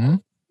 Mm-hmm. I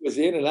was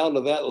in and out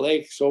of that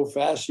lake so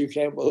fast you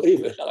can't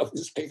believe it. I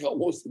was like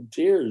almost in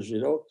tears,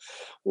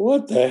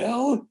 What the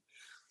hell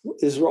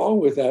is wrong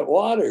with that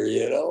water,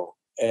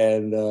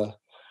 And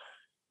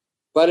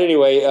but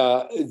anyway,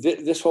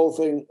 this whole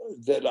thing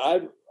that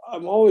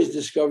I'm always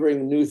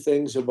discovering new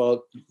things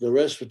about the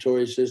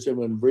respiratory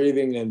system and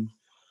breathing,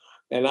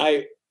 and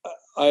I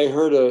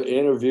heard an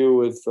interview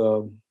with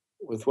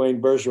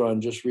Wayne Bergeron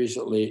just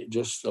recently,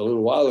 just a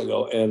little while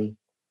ago, and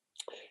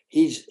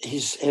he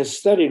has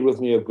studied with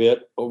me a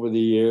bit over the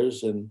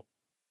years, and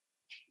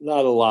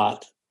not a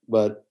lot,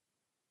 but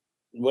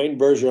Wayne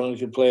Bergeron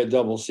could play a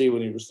double C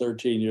when he was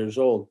 13 years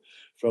old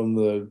from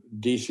the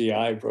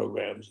DCI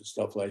programs and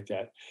stuff like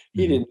that.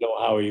 He didn't know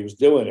how he was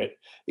doing it,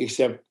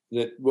 except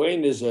that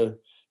Wayne is a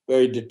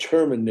very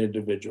determined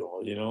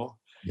individual,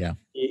 Yeah.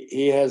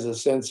 He has a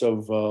sense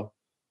of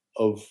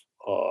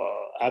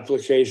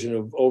application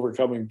of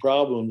overcoming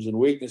problems and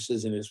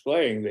weaknesses in his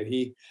playing that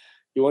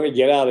you want to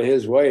get out of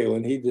his way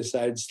when he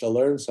decides to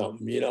learn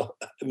something, He's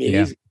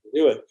going to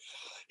do it.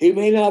 He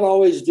may not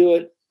always do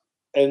it.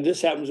 And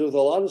this happens with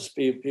a lot of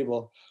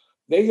people.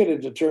 They get a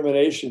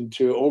determination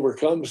to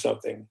overcome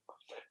something,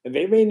 and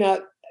they may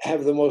not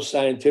have the most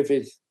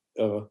scientific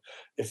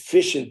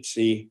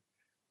efficiency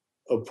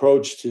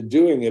approach to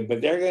doing it,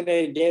 but they're going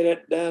to get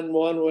it done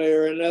one way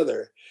or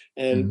another.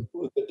 And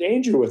the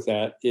danger with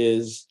that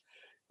is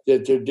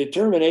that their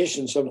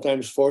determination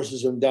sometimes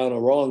forces them down a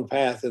wrong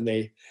path, and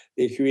they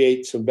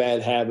create some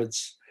bad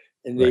habits,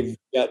 and they've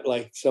got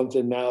like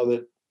something now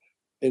that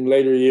in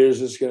later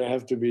years it's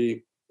going to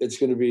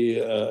be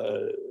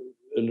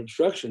an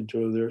obstruction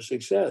to their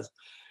success.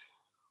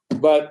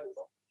 But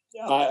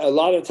a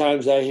lot of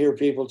times I hear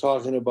people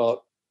talking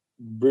about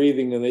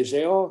breathing, and they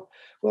say, "Oh,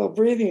 well,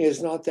 breathing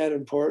is not that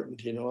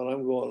important," and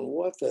I'm going,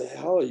 "What the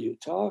hell are you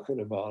talking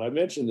about?" I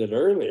mentioned it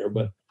earlier,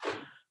 but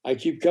I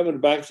keep coming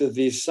back to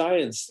these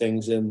science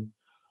things, and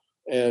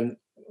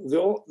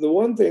the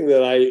one thing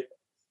that I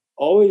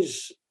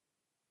always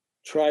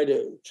try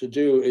to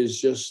do is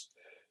just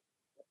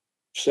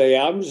say,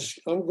 I'm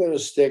going to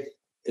stick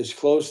as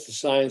close to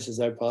science as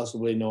I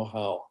possibly know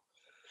how.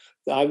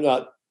 I'm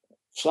not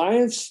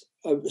science.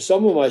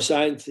 Some of my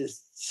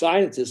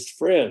scientist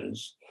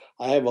friends,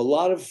 I have a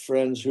lot of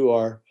friends who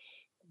are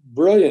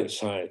brilliant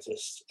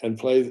scientists and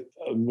play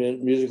a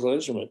musical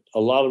instrument. A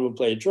lot of them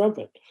play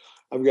trumpet.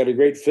 I've got a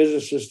great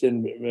physicist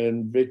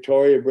in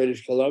Victoria,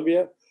 British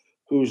Columbia,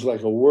 who's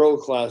like a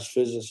world-class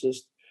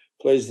physicist,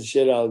 plays the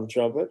shit out of the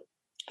trumpet.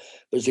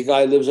 There's a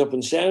guy who lives up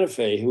in Santa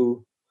Fe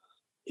who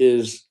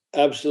is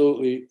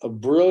absolutely a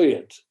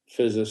brilliant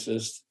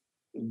physicist,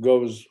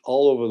 goes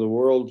all over the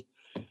world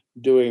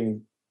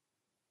doing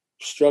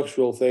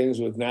structural things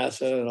with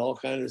NASA and all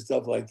kinds of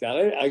stuff like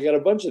that. I got a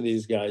bunch of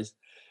these guys,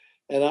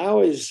 and I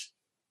always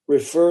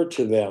refer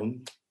to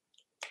them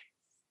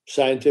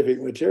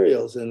scientific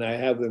materials, and I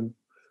have them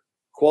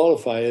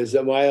qualify as,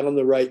 am I on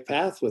the right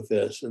path with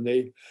this? And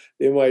they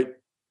might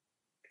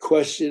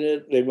question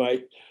it. They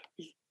might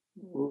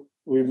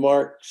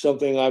remark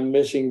something, I'm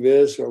missing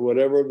this or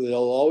whatever, but they'll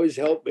always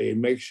help me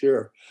and make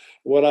sure.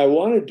 What I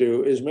want to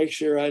do is make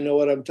sure I know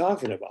what I'm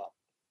talking about.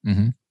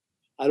 Mm-hmm.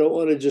 I don't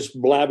want to just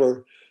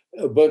blabber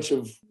a bunch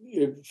of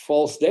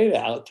false data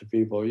out to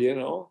people,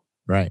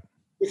 Right.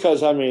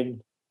 Because,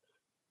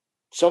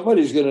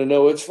 somebody's going to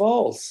know it's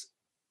false.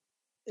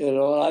 I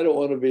don't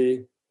want to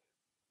be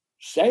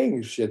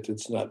saying shit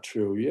that's not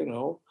true,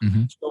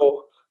 Mm-hmm.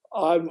 So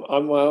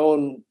I'm my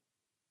own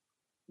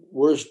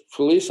worst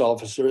police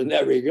officer in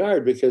that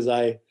regard, because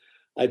I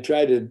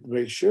try to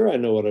make sure I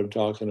know what I'm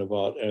talking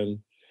about. And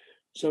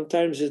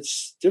sometimes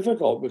it's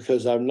difficult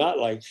because I'm not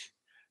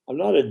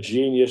a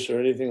genius or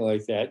anything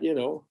like that, you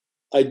know.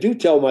 I do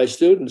tell my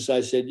students,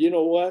 I said, you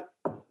know what?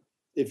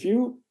 If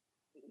you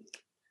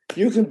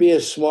can be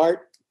as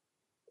smart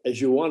as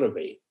you want to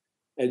be,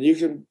 and you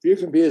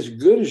can be as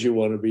good as you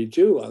want to be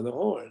too on the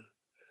horn.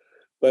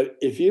 But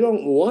if you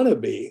don't want to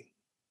be,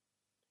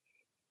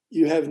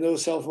 you have no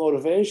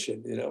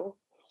self-motivation, you know.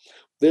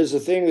 There's a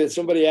thing that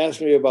somebody asked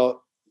me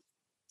about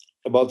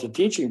the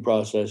teaching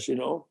process, you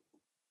know.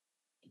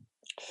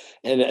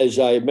 And as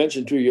I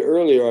mentioned to you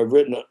earlier, I've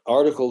written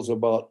articles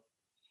about,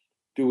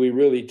 do we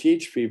really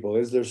teach people?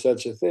 Is there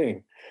such a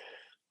thing?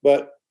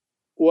 But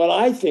what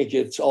I think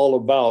it's all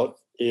about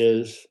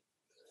is,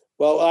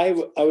 well,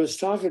 I was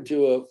talking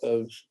to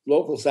a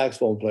local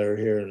saxophone player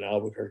here in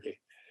Albuquerque,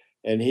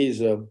 and he's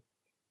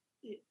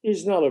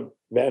not a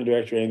band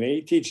director or anything.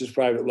 He teaches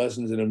private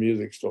lessons in a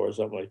music store or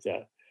something like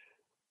that.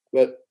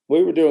 But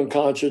we were doing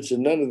concerts,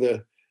 and none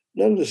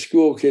of the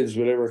school kids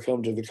would ever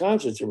come to the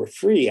concerts. They were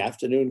free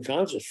afternoon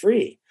concerts,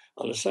 free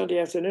on a Sunday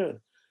afternoon.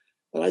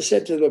 And I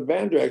said to the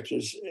band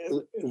directors,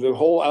 the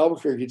whole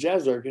Albuquerque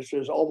Jazz Orchestra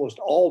is almost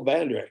all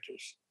band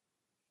directors,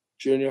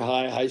 junior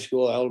high, high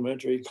school,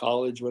 elementary,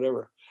 college,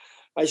 whatever.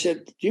 I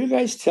said, do you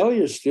guys tell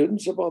your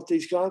students about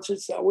these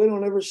concerts? We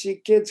don't ever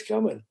see kids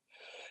coming.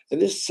 And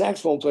this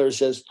saxophone player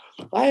says,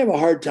 I have a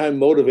hard time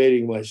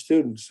motivating my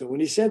students. So when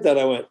he said that,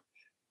 I went,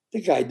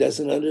 the guy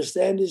doesn't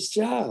understand his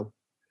job.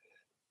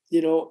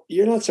 You know,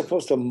 you're not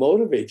supposed to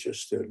motivate your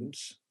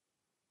students.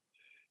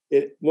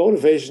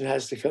 Motivation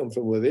has to come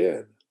from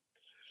within.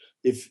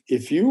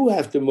 If you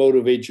have to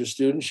motivate your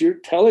students, you're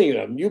telling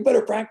them, you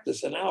better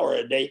practice an hour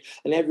a day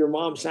and have your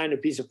mom sign a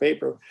piece of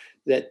paper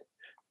that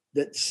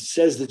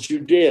says that you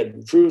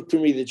did, prove to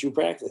me that you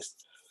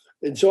practiced.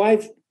 And so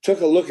I took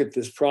a look at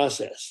this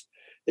process.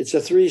 It's a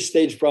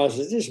 3-stage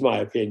process. This is my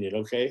opinion,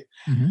 okay?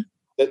 Mm-hmm.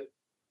 But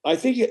I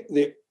think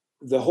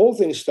the whole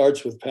thing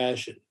starts with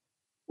passion,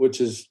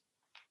 which is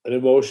an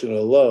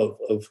emotional love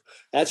of,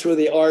 that's where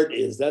the art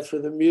is. That's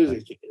where the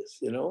music is,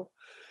 you know?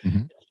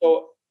 Mm-hmm.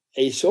 So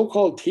a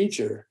so-called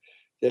teacher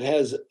that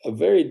has a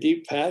very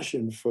deep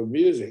passion for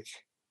music,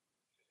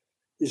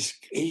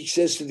 he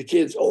says to the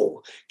kids,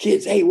 oh,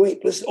 kids, hey,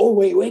 wait, listen. Oh,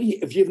 wait.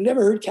 If you've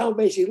never heard Count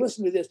Basie,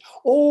 listen to this.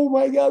 Oh,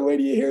 my God, wait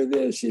till you hear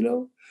this, you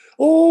know?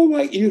 Oh,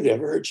 you've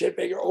never heard Chet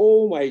Baker.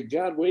 Oh, my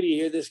God, wait till you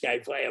hear this guy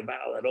play a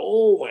ballad.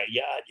 Oh, my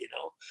God, you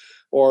know?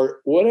 Or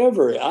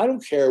whatever. I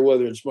don't care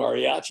whether it's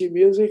mariachi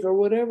music or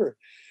whatever.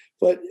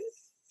 But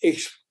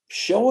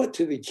show it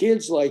to the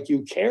kids like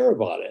you care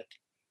about it.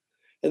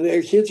 And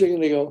their kids are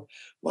going to go,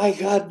 my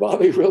God,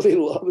 Bobby really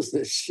loves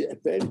this shit,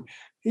 man.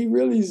 He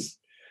really's,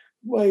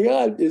 my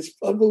God, it's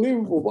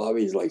unbelievable.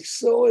 Bobby's like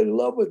so in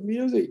love with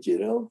music, you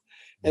know?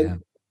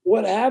 And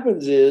what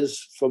happens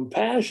is, from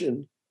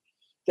passion,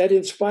 that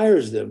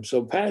inspires them.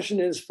 So passion,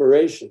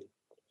 inspiration.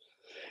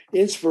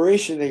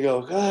 Inspiration, they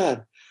go,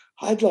 God,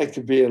 I'd like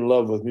to be in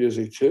love with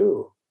music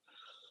too.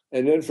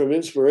 And then from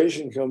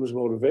inspiration comes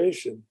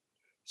motivation,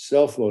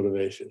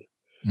 self-motivation.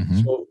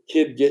 Mm-hmm. So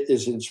kid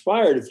is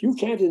inspired. If you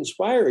can't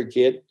inspire a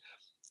kid,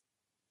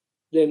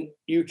 then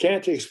you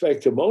can't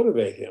expect to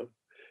motivate him.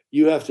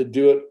 You have to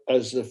do it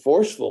as a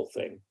forceful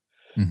thing.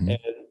 Mm-hmm.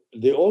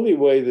 And the only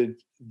way that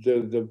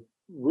the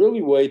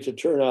really way to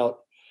turn out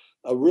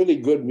a really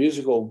good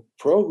musical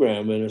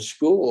program in a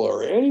school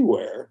or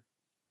anywhere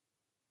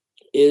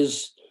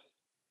is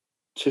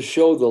to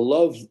show the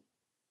love,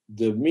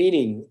 the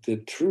meaning, the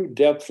true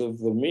depth of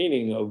the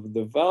meaning of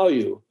the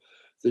value,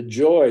 the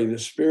joy, the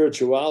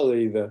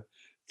spirituality,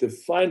 the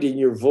finding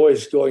your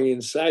voice going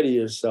inside of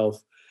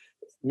yourself.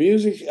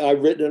 Music,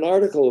 I've written an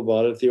article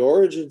about it, the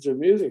origins of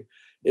music.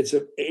 It's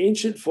an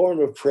ancient form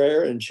of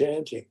prayer and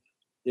chanting,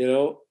 you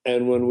know?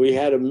 And when we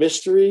had a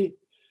mystery,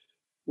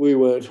 we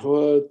went,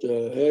 what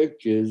the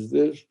heck is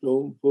this?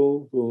 Boom,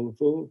 boom, boom,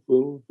 boom,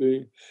 boom,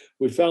 boom.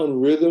 We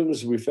found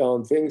rhythms, we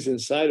found things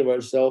inside of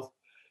ourselves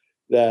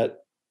that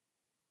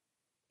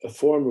a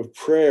form of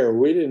prayer.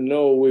 We didn't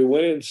know. We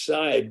went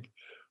inside.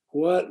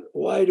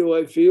 Why do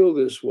I feel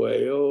this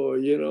way? Oh,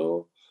 you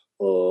know,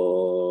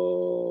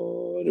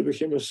 and it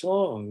became a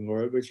song,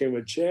 or it became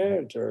a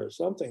chant or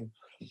something.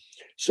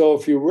 So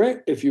if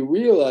you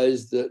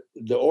realize that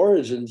the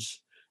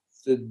origins,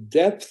 the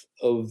depth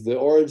of the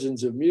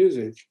origins of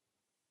music,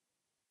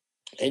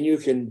 and you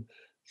can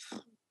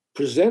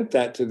present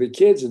that to the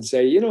kids and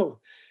say, you know,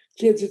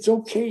 kids, it's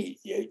okay.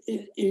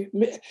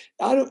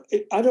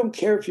 I don't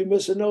care if you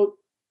miss a note.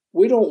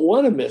 We don't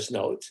want to miss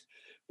notes,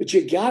 but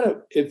you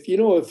gotta,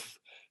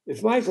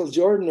 if Michael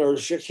Jordan or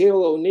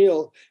Shaquille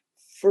O'Neal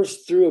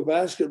first threw a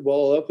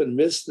basketball up and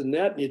missed the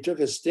net, and you took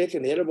a stick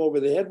and hit him over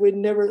the head,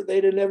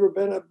 they'd have never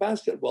been a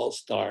basketball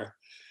star.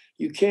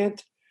 You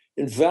can't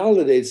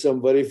invalidate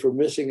somebody for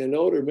missing a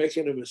note or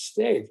making a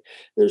mistake.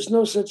 There's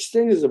no such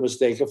thing as a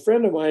mistake. A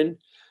friend of mine,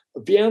 a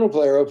piano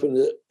player up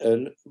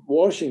in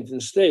Washington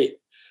State,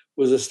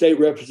 was a state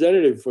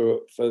representative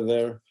for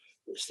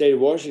state of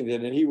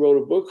Washington, and he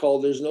wrote a book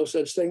called "There's No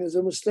Such Thing as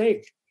a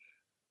Mistake."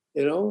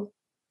 You know,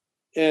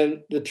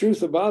 and the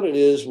truth about it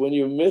is, when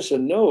you miss a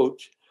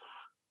note,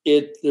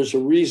 there's a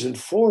reason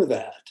for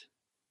that.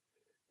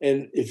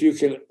 And if you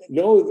can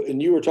know,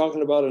 and you were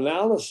talking about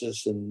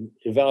analysis and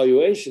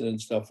evaluation and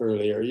stuff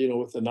earlier,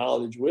 with the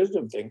knowledge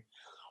wisdom thing,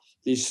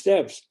 these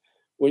steps,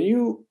 when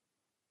you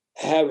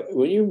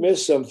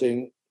miss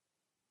something,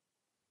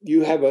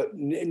 you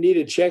need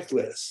a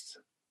checklist.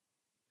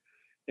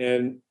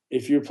 And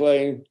if you're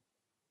playing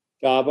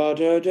da ba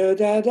da da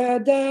da da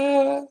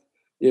da,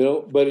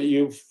 but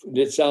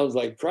it sounds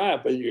like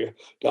crap, and you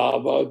da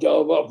ba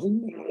da ba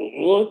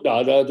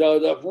da da da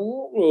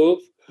da.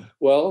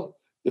 Well,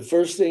 the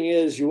first thing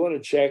is you want to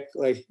check,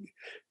 like,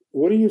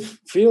 what do you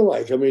feel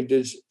like? I mean,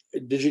 did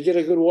you get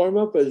a good warm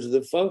up? Is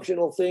the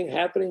functional thing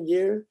happening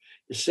here?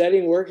 Your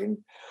setting working?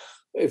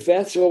 If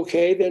that's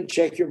okay, then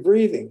check your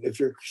breathing.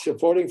 If you're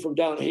supporting from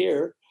down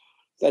here,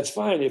 that's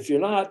fine. If you're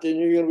not, then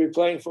you're going to be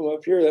playing from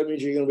up here. That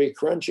means you're going to be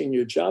crunching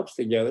your chops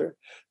together.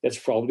 That's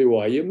probably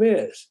why you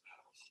miss.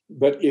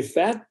 But if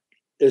that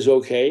is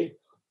okay,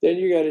 then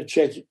you got to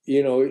check,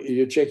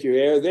 you check your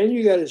air. Then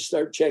you got to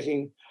start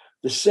checking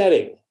the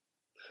setting.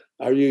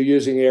 Are you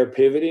using air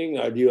pivoting?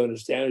 Do you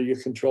understand? Are you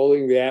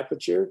controlling the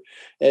aperture?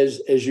 As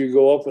you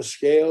go up a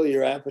scale,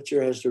 your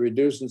aperture has to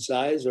reduce in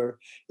size, or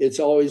it's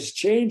always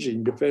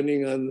changing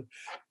depending on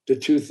the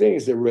two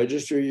things, the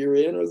register you're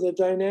in or the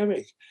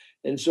dynamic.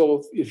 And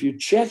so if you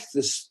check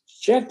this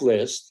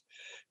checklist,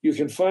 you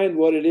can find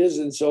what it is.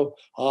 And so,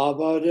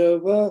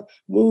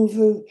 move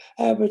the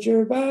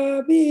aperture,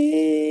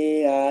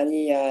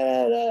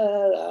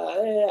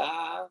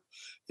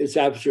 it's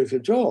aperture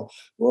control.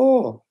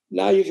 Oh,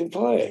 now you can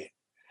play.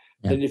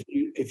 Yeah. And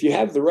if you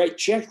have the right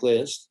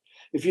checklist,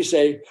 if you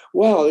say,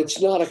 well,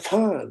 it's not a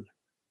con.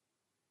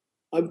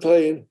 I'm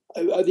playing.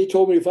 They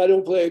told me if I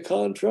don't play a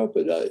con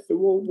trumpet, it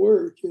won't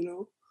work.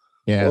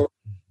 Yeah. Or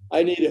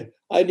I need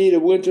a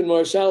Wynton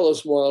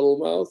Marsalis model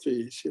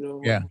mouthpiece.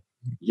 Yeah.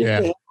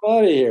 Get the hell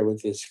out of here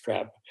with this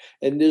crap.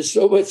 And there's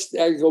so much.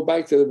 I go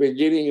back to the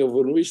beginning of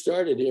when we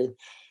started here.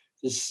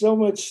 There's so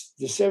much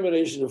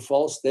dissemination of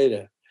false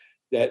data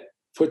that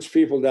puts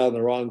people down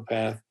the wrong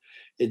path.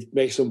 It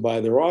makes them buy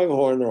the wrong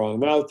horn, the wrong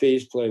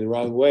mouthpiece, play the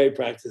wrong way,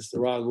 practice the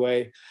wrong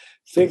way,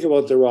 think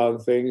about the wrong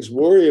things,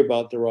 worry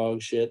about the wrong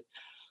shit.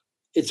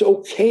 It's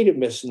okay to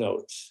miss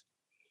notes,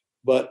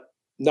 but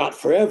not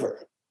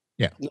forever.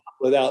 Yeah. Not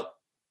without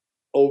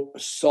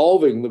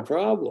solving the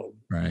problem.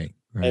 Right.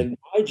 And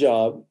my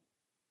job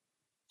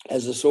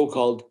as a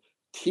so-called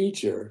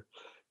teacher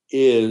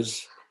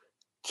is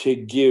to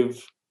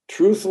give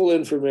truthful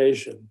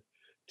information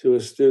to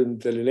a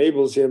student that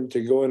enables him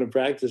to go in a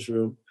practice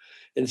room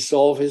and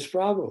solve his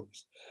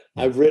problems.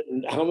 I've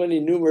written how many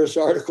numerous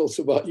articles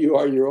about you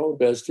are your own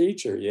best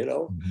teacher,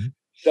 Mm-hmm.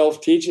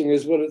 Self-teaching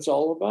is what it's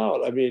all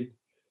about. I mean,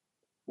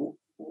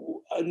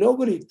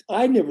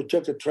 I never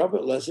took a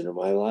trumpet lesson in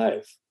my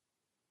life,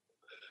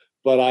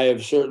 but I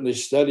have certainly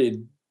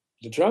studied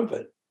the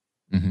trumpet,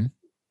 mm-hmm.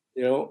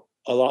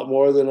 A lot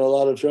more than a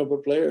lot of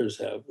trumpet players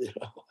have,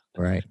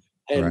 Right.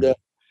 And, right.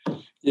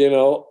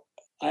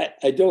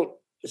 I don't,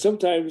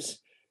 sometimes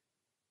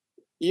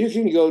you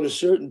can go to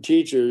certain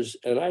teachers,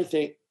 and I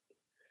think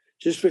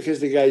just because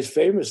the guy's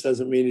famous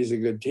doesn't mean he's a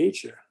good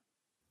teacher.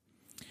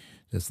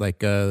 It's like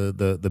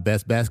the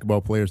best basketball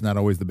player is not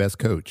always the best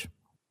coach.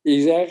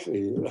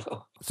 Exactly.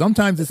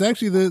 Sometimes it's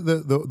actually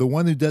the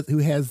one who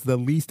has the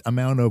least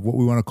amount of what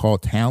we want to call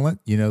talent,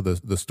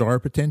 the star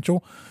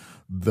potential.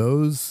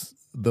 Those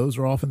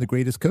are often the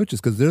greatest coaches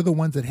because they're the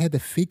ones that had to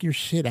figure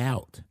shit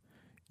out.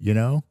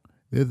 They're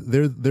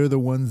the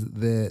ones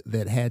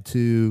that had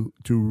to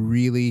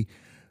really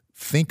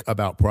think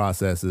about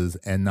processes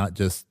and not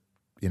just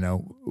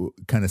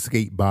kind of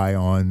skate by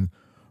on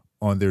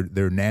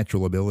their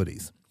natural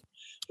abilities.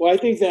 Well, I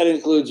think that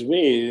includes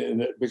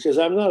me because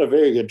I'm not a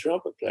very good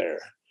trumpet player.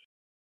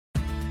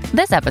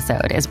 This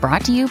episode is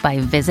brought to you by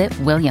Visit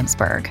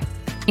Williamsburg.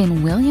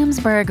 In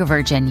Williamsburg,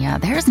 Virginia,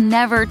 there's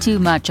never too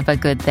much of a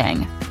good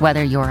thing.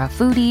 Whether you're a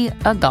foodie,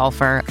 a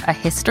golfer, a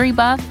history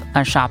buff, a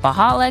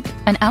shopaholic,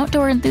 an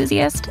outdoor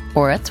enthusiast,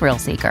 or a thrill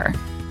seeker,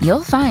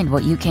 you'll find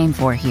what you came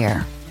for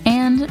here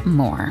and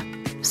more.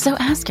 So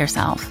ask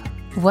yourself,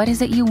 what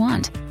is it you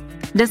want?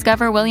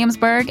 Discover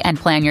Williamsburg and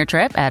plan your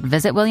trip at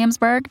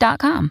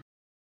visitwilliamsburg.com.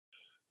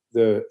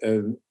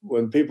 And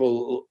when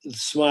people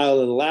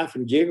smile and laugh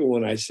and giggle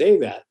when I say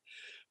that,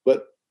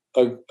 but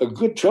a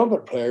good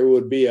trumpet player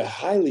would be a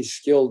highly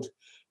skilled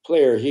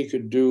player. He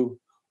could do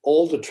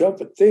all the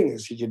trumpet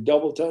things. He could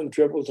double tongue,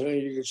 triple tongue.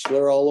 You could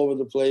slur all over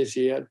the place.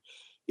 He had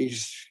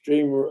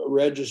extreme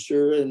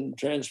register and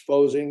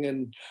transposing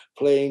and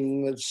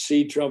playing the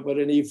C trumpet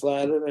and E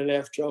flat and an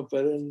F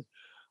trumpet and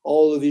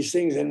all of these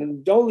things,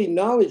 and only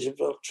knowledge of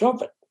a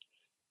trumpet.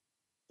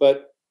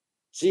 But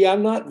see,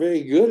 I'm not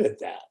very good at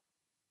that.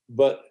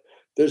 But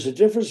there's a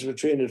difference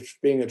between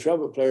being a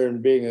trumpet player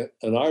and being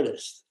an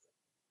artist.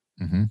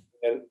 Mm-hmm.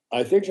 And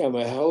I think I'm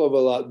a hell of a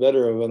lot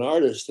better of an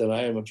artist than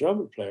I am a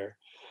trumpet player.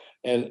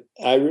 And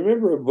I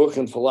remember a book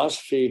in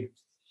philosophy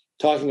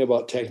talking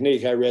about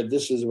technique. I read,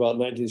 this is about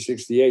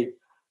 1968,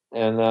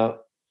 and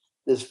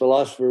this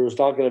philosopher was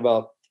talking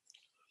about,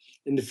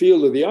 in the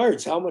field of the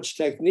arts, how much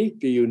technique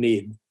do you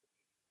need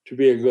to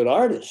be a good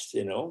artist,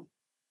 you know?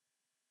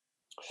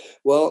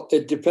 Well,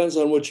 it depends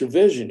on what your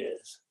vision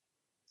is.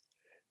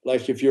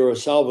 Like if you're a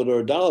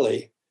Salvador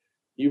Dali,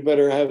 you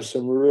better have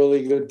some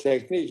really good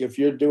technique. If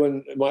you're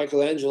doing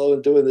Michelangelo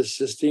and doing the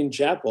Sistine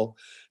Chapel,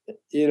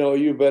 you know,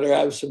 you better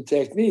have some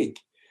technique.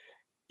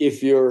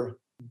 If you're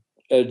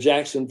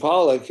Jackson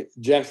Pollock,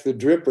 Jack the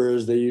Dripper,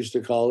 as they used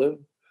to call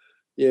him,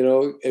 you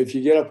know, if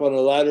you get up on a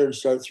ladder and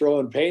start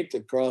throwing paint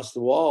across the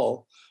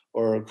wall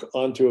or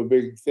onto a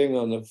big thing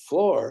on the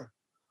floor,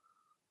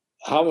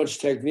 how much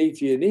technique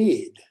do you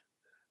need?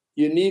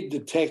 You need the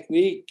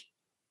technique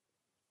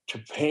to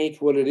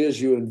paint what it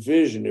is you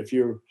envision. If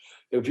you're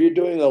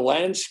doing a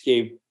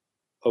landscape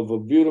of a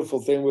beautiful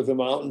thing with the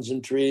mountains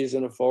and trees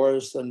and a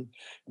forest and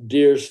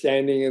deer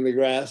standing in the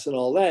grass and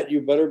all that,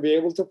 you better be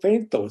able to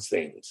paint those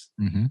things.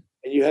 Mm-hmm.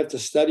 And you have to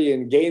study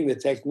and gain the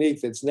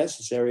technique that's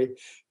necessary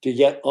to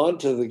get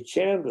onto the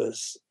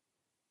canvas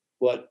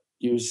what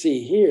you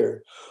see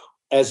here.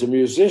 As a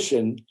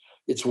musician,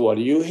 it's what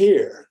do you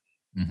hear?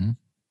 Mm-hmm.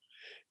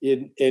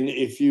 And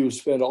if you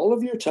spend all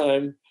of your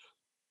time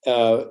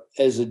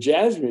as a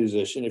jazz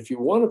musician, if you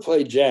want to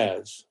play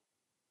jazz,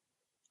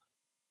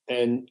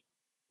 and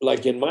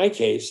like in my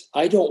case,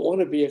 I don't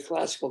want to be a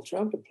classical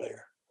trumpet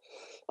player.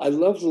 I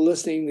love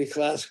listening to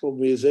classical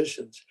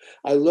musicians.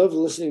 I love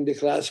listening to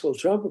classical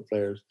trumpet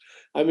players.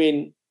 I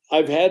mean,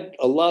 I've had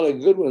a lot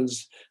of good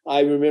ones.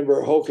 I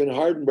remember Håkan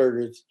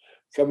Hardenberger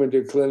coming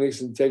to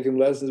clinics and taking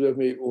lessons with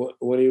me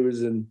when he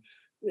was in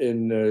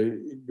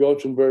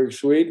Gothenburg,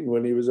 Sweden,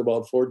 when he was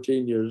about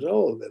 14 years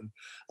old. And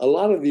a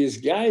lot of these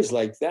guys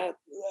like that,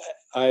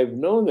 I've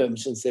known them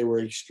since they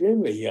were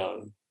extremely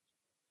young.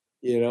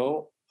 You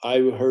know, I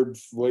heard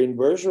Wayne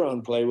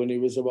Bergeron play when he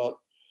was about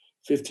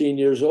 15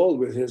 years old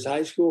with his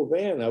high school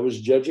band. I was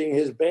judging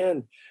his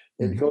band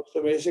in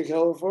Costa Mesa,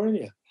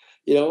 California.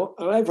 You know,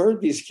 and I've heard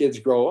these kids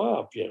grow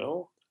up, you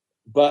know,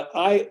 but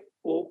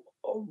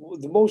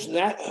the most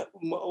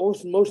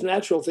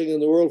natural thing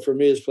in the world for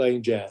me is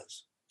playing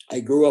jazz.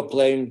 I grew up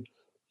playing.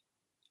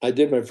 I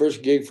did my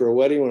first gig for a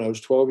wedding when I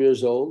was 12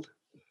 years old.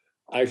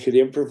 I could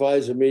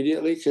improvise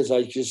immediately because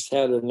I just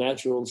had a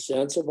natural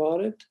sense about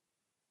it.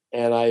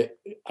 And I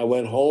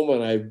went home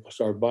and I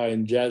started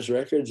buying jazz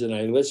records and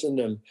I listened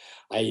and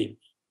I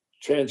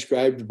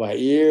transcribed by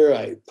ear.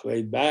 I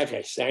played back.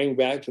 I sang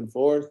back and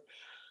forth.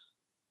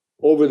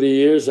 Over the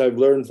years, I've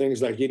learned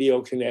things like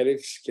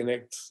idiokinetics,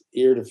 connect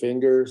ear to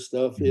finger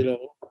stuff, you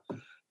know.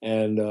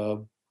 And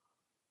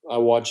I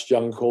watched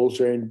John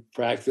Coltrane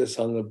practice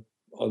on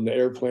the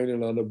airplane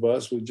and on the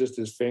bus with just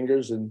his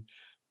fingers and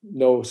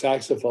no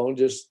saxophone,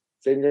 just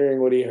fingering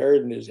what he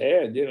heard in his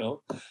head, you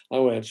know. I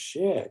went,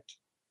 shit.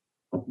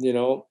 You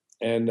know,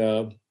 and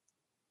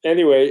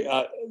anyway,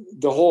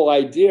 the whole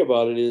idea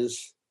about it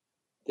is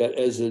that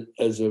as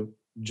a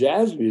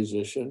jazz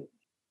musician,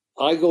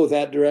 I go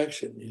that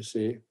direction. You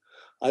see,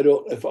 I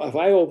don't. If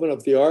I open up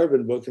the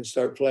Arban book and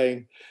start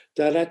playing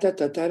da da da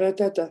da da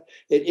da da,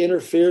 it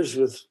interferes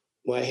with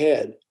my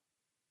head.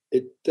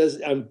 It does.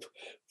 I'm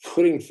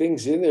putting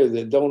things in there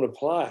that don't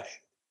apply.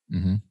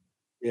 Mm-hmm.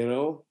 You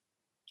know.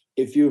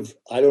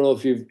 I don't know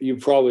if you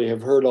probably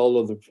have heard all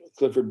of the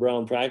Clifford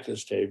Brown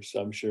practice tapes,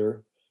 I'm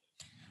sure.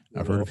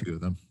 I've heard a few of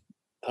them.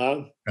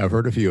 Huh? I've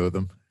heard a few of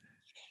them.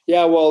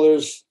 Yeah, well,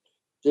 there's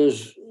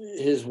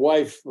his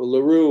wife,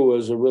 LaRue,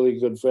 was a really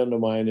good friend of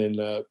mine,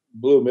 and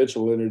Blue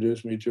Mitchell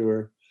introduced me to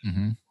her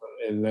in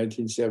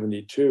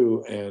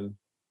 1972, and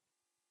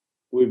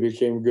we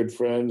became good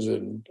friends,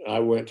 and I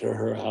went to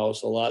her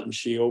house a lot, and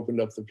she opened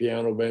up the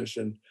piano bench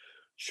and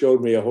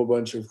showed me a whole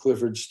bunch of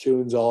Clifford's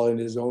tunes, all in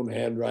his own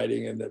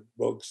handwriting and the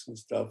books and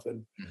stuff.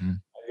 And I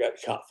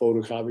got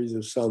photocopies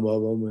of some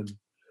of them and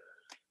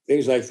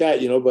things like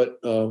that, you know. But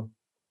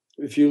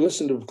if you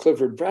listen to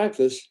Clifford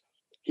practice,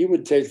 he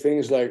would take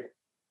things like,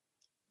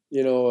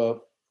 you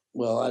know,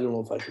 well, I don't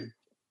know if I can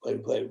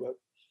play, but,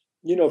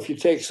 you know, if you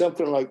take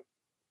something like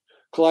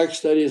Clark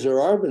studies or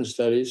Arban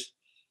studies,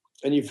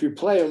 and if you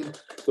play them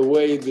the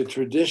way the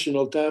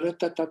traditional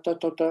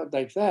da-da-da-da-da-da,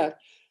 like that,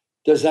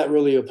 does that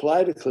really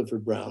apply to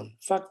Clifford Brown?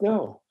 Fuck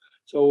no.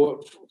 So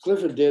what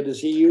Clifford did is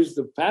he used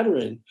the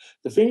patterning,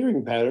 the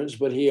fingering patterns,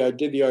 but he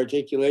did the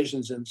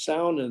articulations and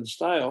sound and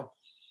style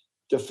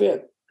to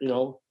fit, you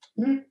know.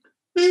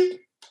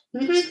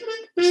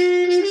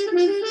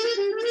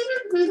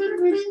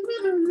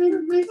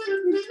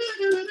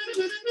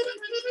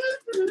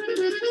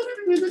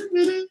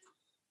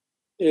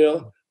 You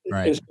know,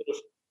 right.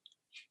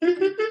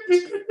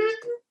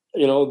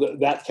 You know,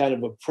 that kind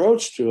of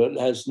approach to it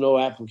has no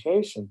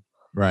application.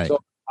 Right. So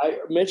I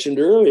mentioned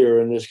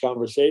earlier in this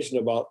conversation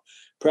about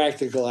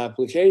practical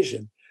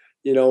application.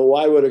 You know,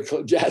 why would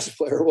a jazz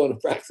player want to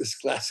practice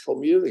classical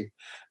music?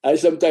 I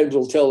sometimes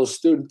will tell a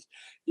student,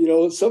 you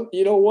know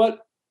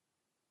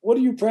what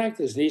do you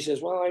practice? And he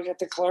says, well, I got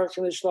the Clark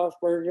and the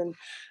Schlossberg and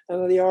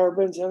the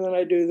Arbans, and then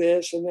I do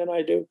this, and then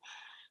I do.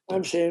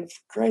 I'm saying,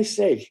 for Christ's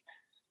sake,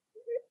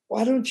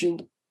 why don't you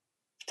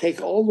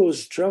take all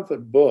those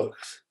trumpet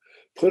books,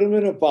 put them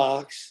in a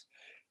box,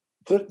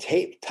 put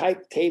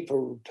type tape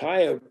or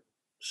tie a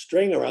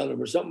string around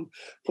them or something,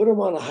 put them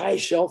on a high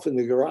shelf in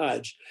the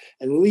garage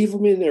and leave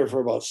them in there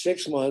for about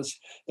 6 months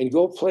and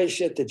go play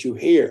shit that you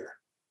hear.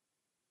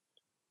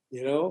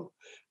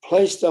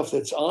 Play stuff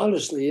that's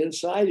honestly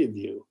inside of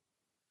you.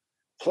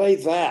 Play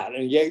that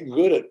and get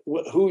good at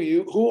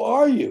who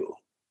are you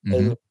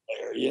as a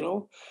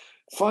player,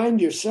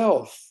 Find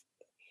yourself.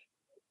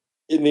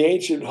 In the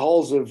ancient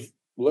halls of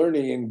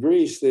learning in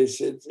Greece, they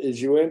said, as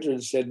you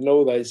entered, said,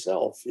 know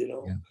thyself,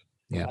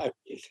 Yeah.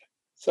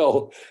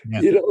 So,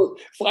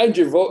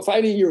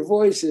 finding your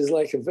voice is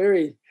like a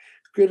very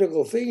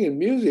critical thing in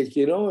music,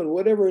 and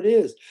whatever it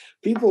is.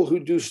 People who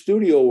do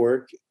studio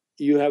work,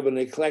 you have an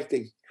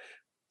eclectic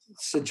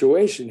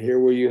situation here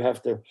where you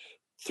have to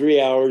 3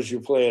 hours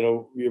you're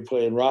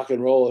playing rock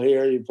and roll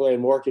here, you're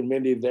playing Mork and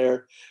Mindy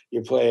there,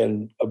 you're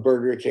playing a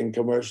Burger King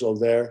commercial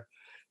there,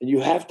 and you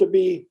have to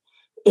be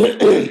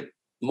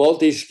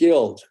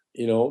multi-skilled,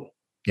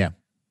 Yeah.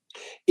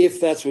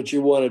 if that's what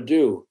you want to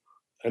do.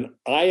 And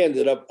I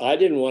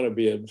didn't want to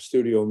be a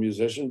studio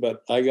musician,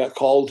 but I got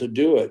called to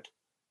do it.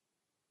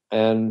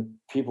 And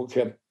people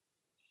kept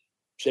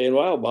saying,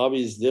 wow,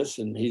 Bobby's this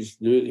and he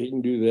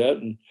can do that.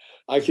 And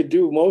I could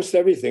do most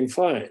everything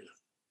fine.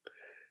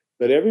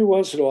 But every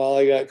once in a while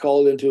I got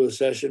called into a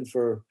session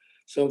for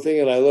something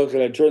and I look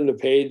and I turn the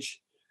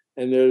page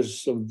and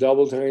there's some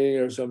double tonguing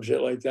or some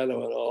shit like that. I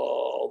went,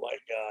 oh my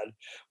God.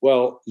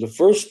 Well, the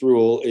first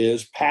rule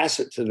is pass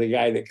it to the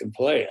guy that can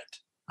play it.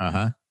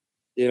 Uh-huh.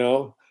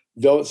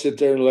 Don't sit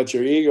there and let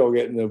your ego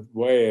get in the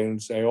way and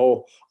say,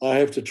 oh, I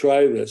have to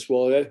try this.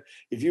 Well,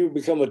 if you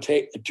become a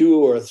 2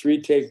 or a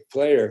 3 take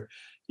player,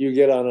 you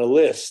get on a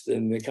list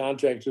and the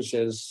contractor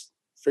says,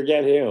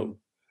 forget him.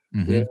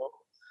 Mm-hmm.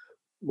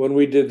 When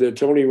we did the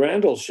Tony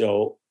Randall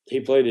show, he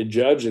played a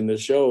judge in the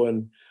show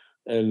and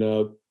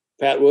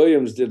Pat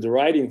Williams did the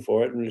writing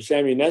for it. And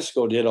Sammy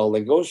Nesco did all the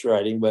ghost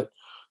writing, but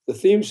the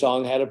theme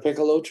song had a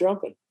piccolo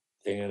trumpet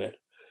thing in it.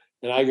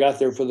 And I got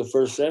there for the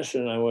first session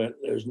and I went,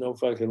 there's no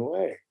fucking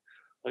way.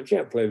 I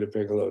can't play the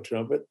piccolo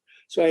trumpet.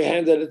 So I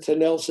handed it to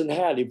Nelson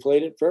Hatt. He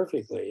played it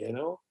perfectly,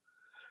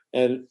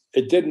 And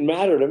it didn't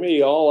matter to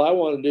me. All I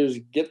wanted to do is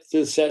get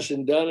this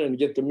session done and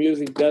get the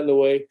music done the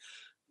way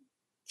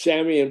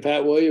Sammy and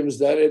Pat Williams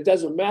done. It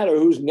doesn't matter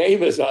whose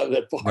name is on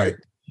the part. Right.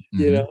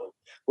 Mm-hmm.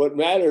 What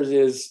matters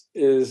is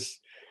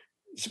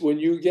when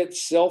you get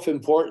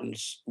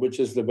self-importance, which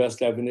is the best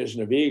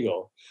definition of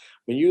ego,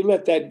 when you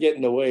let that get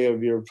in the way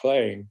of your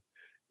playing,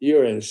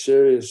 you're in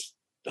serious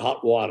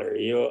hot water.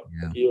 You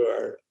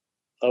are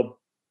up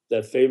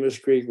that famous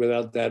creek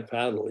without that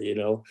paddle,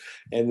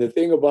 And the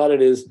thing about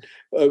it is,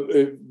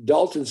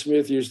 Dalton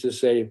Smith used to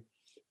say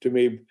to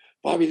me,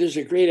 Bobby, there's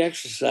a great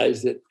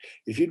exercise that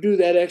if you do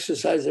that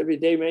exercise every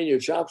day, man, your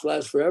chops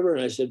last forever.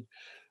 And I said,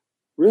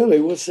 really,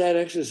 what's that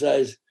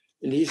exercise?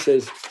 And he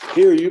says,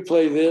 here, you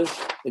play this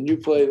and you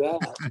play that.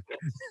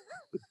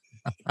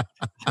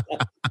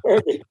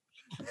 Perfect.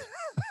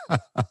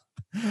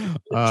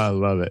 I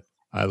love it.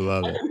 I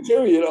love it.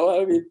 Too,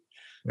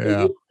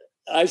 Yeah.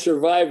 I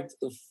survived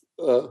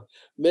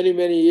many,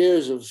 many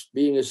years of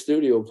being a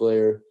studio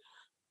player,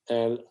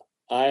 and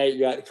I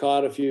got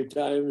caught a few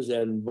times,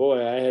 and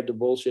boy, I had to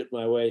bullshit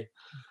my way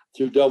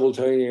through double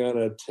tonguing on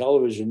a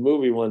television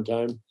movie one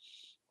time.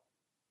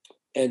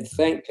 And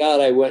thank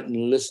God I went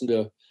and listened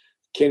to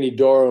Kenny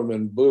Dorham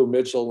and Blue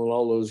Mitchell and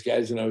all those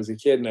guys when I was a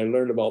kid, and I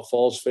learned about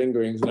false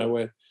fingerings, and I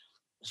went,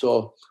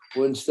 so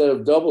instead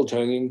of double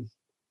tonguing,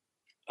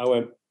 I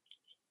went,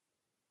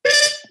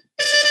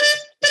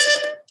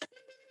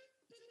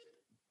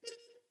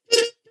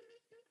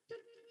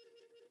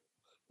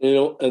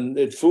 and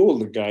it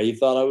fooled the guy. He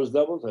thought I was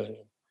double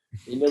tonguing.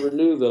 He never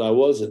knew that I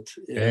wasn't.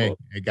 Hey,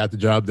 it got the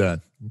job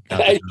done.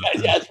 That's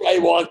why I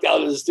walked out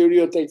of the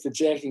studio, take the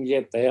check, and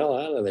get the hell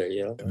out of there.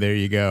 There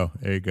you go.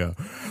 There you go.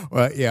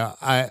 Well,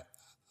 yeah,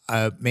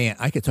 man,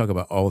 I could talk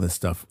about all this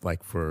stuff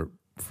like for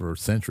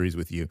centuries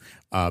with you,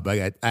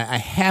 but I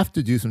have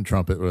to do some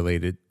trumpet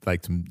related,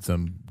 like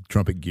some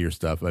trumpet gear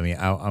stuff. I mean,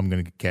 I'm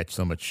going to catch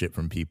so much shit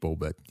from people,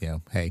 but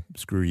hey,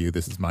 screw you.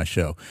 This is my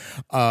show.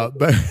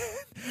 But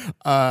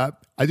I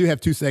do have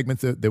 2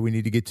 segments that we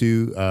need to get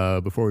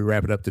to before we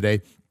wrap it up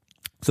today.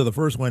 So the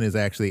first one is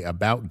actually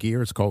about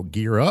gear. It's called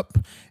Gear Up,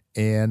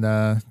 and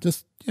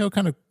just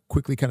kind of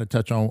quickly kind of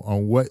touch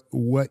on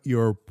what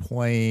you're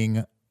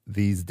playing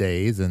these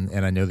days,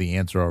 and I know the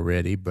answer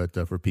already, but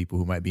for people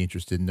who might be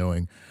interested in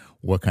knowing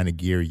what kind of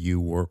gear you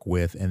work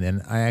with, and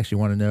then I actually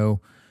want to know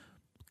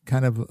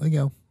kind of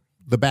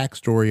the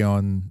backstory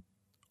on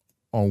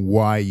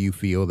why you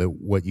feel that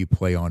what you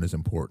play on is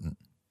important.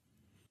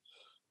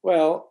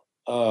 Well,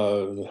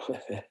 I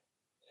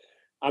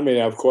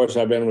mean, of course,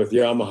 I've been with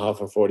Yamaha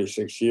for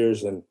 46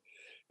 years, and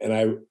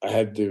I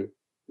had to.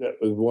 That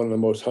was one of the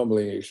most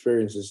humbling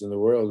experiences in the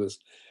world. Is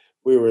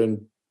we were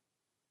in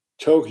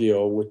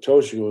Tokyo with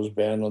Toshiko's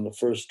band on the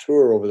first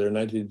tour over there,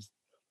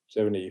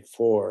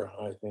 1974,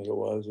 I think it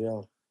was,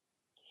 yeah.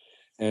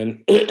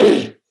 And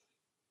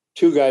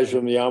two guys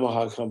from the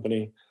Yamaha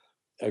company,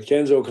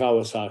 Kenzo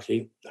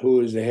Kawasaki,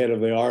 who is the head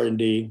of the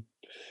R&D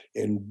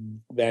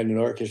in band and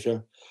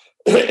orchestra,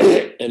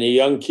 and a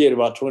young kid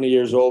about 20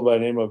 years old by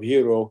the name of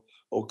Hiro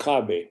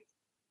Okabe.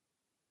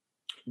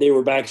 They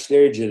were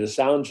backstage at a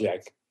sound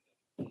check,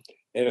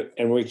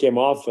 and we came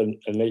off, and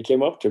they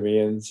came up to me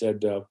and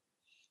said,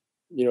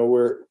 you know,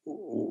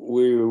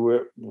 we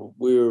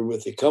were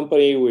with the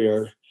company. We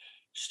are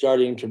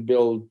starting to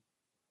build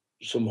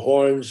some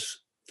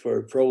horns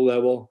for pro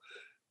level.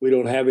 We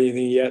don't have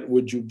anything yet.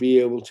 Would you be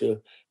able to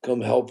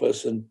come help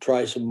us and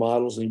try some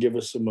models and give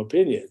us some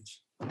opinions?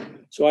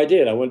 So I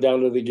did. I went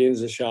down to the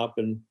Ginza shop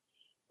and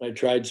I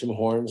tried some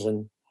horns,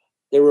 and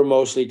they were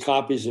mostly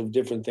copies of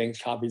different things,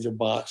 copies of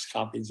Bach's,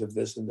 copies of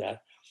this and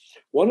that.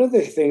 One of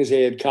the things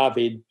they had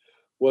copied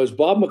was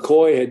Bob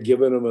McCoy had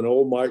given them an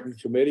old Martin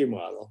committee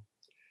model,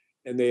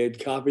 and they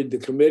had copied the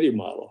committee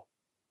model.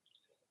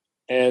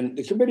 And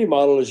the committee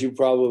model, as you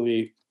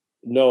probably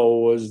know,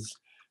 was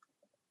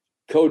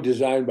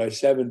co-designed by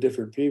 7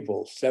 different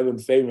people, 7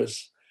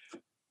 famous,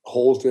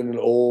 Holton and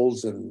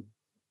Olds and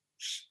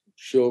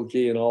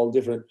Schilke and all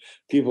different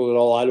people that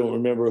all, I don't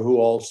remember who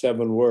all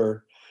 7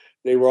 were.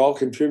 They were all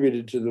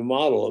contributed to the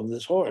model of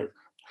this horn.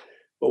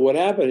 But what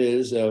happened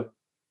is the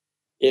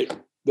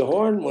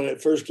horn, when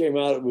it first came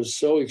out, it was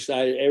so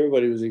excited.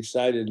 Everybody was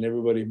excited and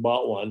everybody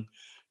bought one.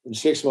 And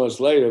 6 months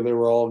later, they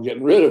were all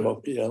getting rid of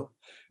them, you know,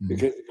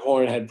 because the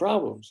horn had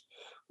problems.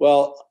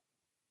 Well,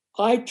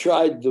 I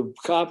tried the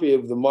copy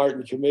of the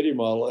Martin committee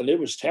model and it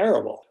was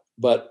terrible.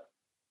 But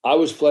I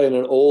was playing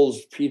an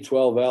Olds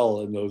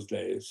P12L in those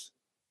days,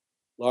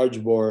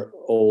 large bore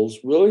Olds,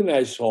 really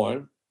nice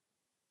horn,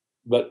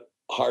 but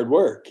hard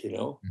work, you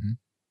know.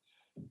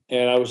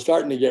 And I was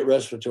starting to get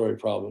respiratory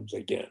problems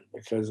again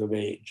because of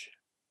age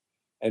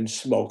and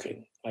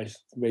smoking. I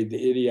made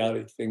the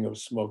idiotic thing of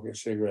smoking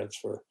cigarettes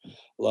for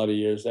a lot of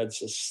years. That's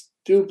the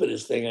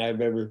stupidest thing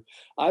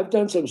I've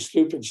done some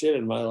stupid shit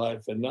in my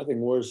life, and nothing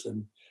worse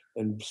than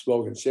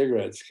smoking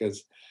cigarettes.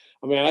 Because,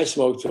 I mean, I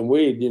smoked some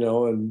weed, you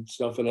know, and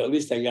stuff, and at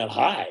least I got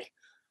high,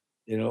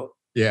 you know.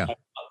 Yeah.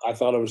 I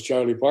thought I was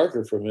Charlie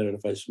Parker for a minute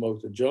if I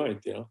smoked a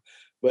joint, you know.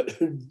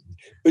 But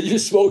you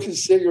smoke a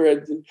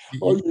cigarette,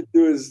 all you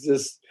do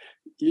is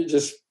you're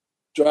just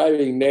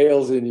driving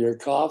nails in your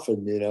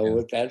coffin, you know,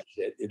 with that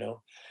shit, you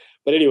know.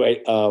 But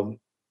anyway,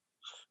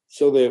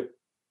 so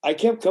I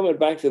kept coming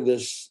back to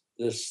this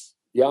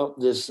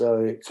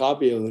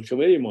copy of the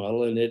committee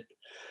model, and it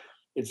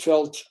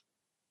felt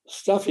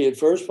stuffy at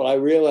first, but I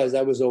realized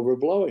I was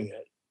overblowing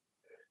it,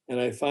 and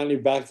I finally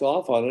backed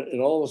off on it,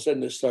 and all of a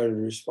sudden it started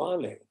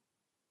responding.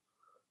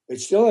 It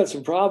still had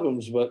some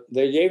problems, but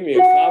they gave me a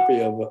copy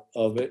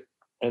of it,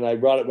 and I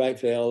brought it back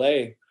to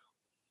LA.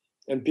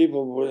 And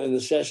people were in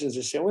the sessions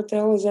and saying, "What the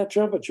hell is that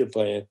trumpet you're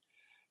playing?"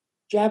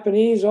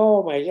 "Japanese?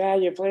 Oh my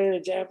God, you're playing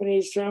a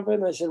Japanese trumpet?"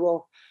 And I said,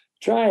 "Well,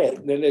 try it."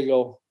 And then they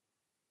go,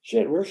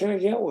 "Shit, where can I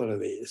get one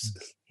of these?"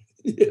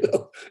 You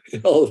know,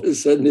 and all of a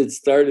sudden it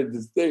started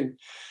this thing.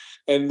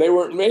 And they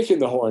weren't making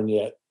the horn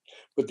yet,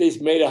 but they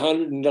made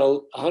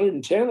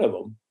 110 of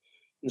them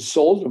and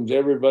sold them to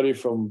everybody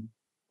from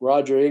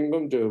Roger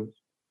Ingram to,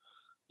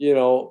 you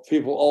know,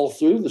 people all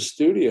through the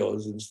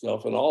studios and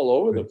stuff and all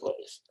over the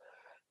place.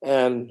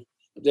 And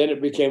then it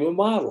became a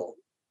model,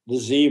 the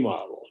Z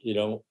model, you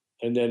know,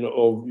 and then,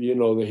 oh, you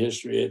know, the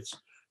history.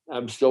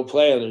 I'm still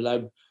playing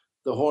it.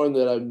 The horn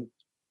that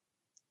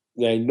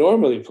I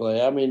normally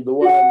play, I mean, the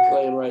one I'm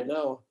playing right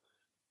now,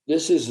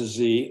 this is a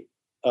Z.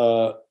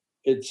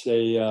 It's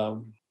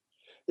an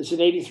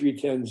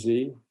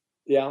 8310Z.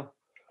 Yeah.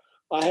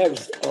 I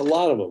have a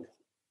lot of them.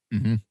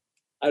 Mm-hmm.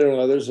 I don't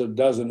know, there's a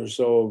dozen or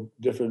so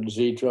different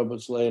Z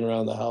trumpets laying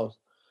around the house.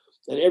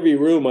 In every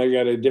room, I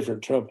got a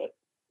different trumpet,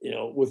 you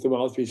know, with the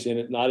mouthpiece in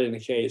it, not in a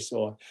case,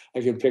 so I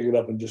can pick it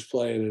up and just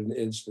play it in an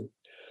instant.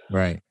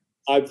 Right.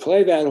 I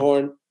play that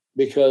horn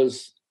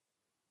because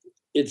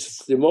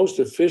it's the most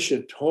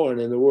efficient horn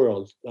in the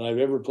world that I've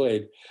ever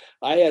played.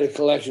 I had a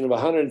collection of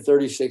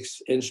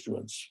 136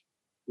 instruments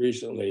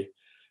recently,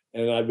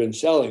 and I've been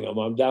selling them.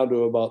 I'm down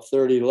to about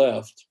 30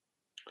 left.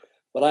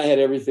 But I had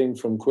everything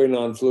from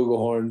Quinlan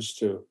flugelhorns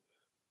to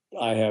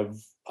I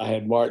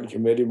had Martin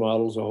committee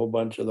models, a whole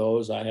bunch of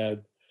those. I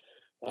had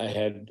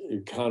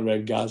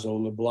Conrad Gazo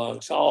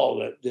LeBlancs,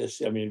 all of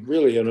this. I mean,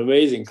 really an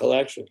amazing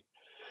collection.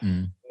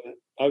 Mm.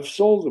 I've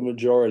sold the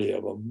majority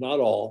of them,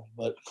 not all,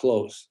 but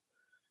close.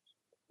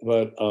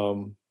 But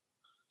of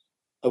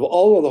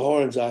all of the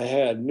horns I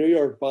had, New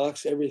York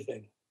box,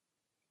 everything,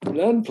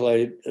 none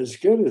played as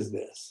good as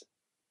this.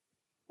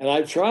 And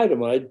I tried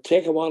them. I'd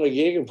take them on a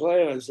gig and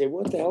play, and I'd say,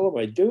 "What the hell am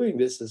I doing?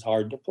 This is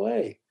hard to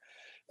play."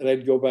 And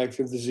I'd go back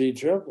to the Z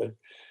trumpet.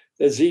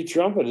 The Z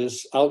trumpet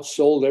has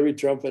outsold every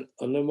trumpet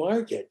on the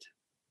market.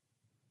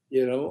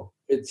 You know,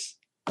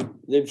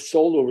 they've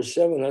sold over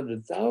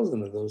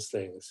 700,000 of those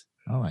things.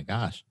 Oh my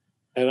gosh!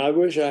 And I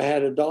wish I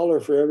had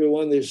 $1 for every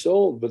one they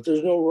sold, but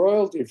there's no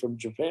royalty from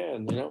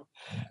Japan. You know,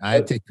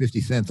 I'd take 50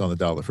 cents on the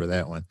dollar for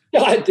that one.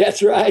 Yeah,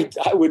 that's right.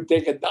 I would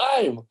take a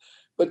dime.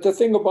 But the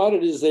thing about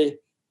it is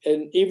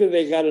even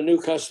they got a new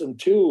Custom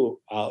 2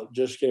 out,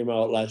 just came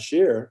out last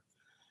year,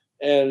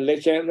 and they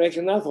can't make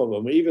enough of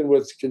them. Even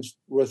with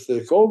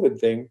the COVID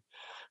thing,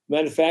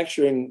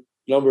 manufacturing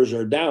numbers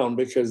are down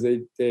because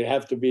they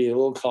have to be a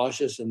little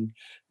cautious and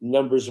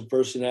numbers of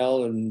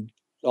personnel and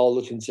all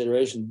the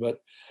considerations, but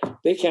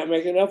they can't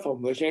make enough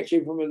of them. They can't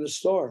keep them in the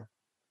store.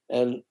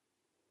 And,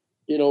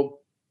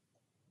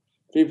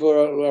 people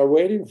are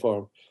waiting for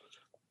them.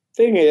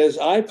 Thing is,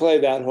 I play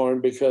that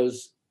horn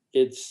because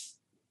it's,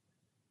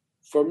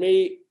 for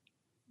me,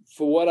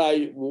 for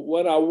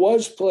when I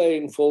was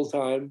playing full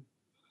time,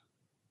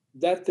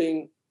 that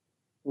thing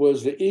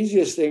was the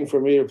easiest thing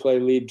for me to play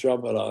lead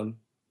trumpet on.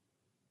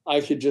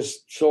 I could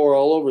just soar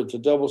all over it. The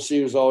double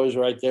C was always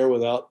right there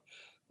without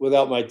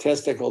my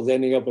testicles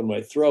ending up in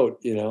my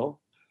throat,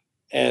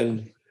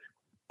 And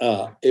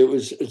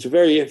it's a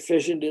very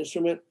efficient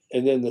instrument.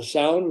 And then the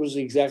sound was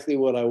exactly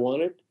what I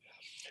wanted.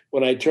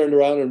 When I turned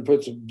around and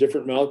put some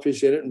different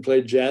mouthpiece in it and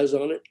played jazz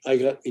on it, I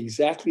got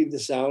exactly the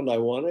sound I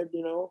wanted,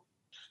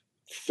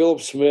 Philip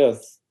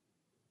Smith,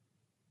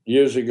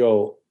 years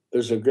ago,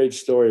 there's a great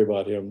story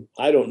about him.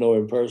 I don't know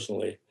him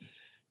personally,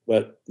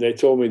 but they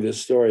told me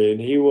this story. And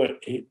he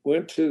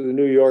went to the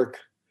New York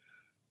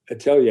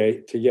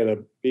atelier to get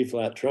a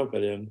B-flat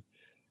trumpet in.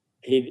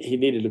 He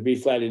needed a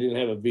B-flat. He didn't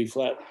have a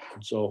B-flat.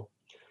 And so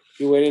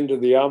he went into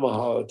the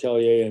Yamaha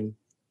atelier, and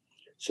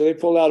so they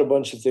pulled out a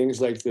bunch of things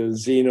like the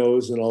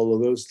Xenos and all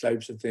of those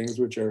types of things,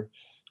 which are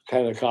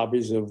kind of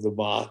copies of the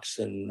box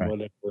and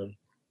whatever.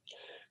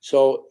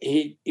 So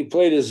he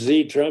played his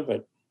Z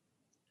trumpet,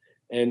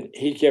 and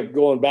he kept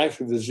going back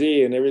to the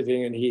Z and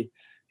everything. And he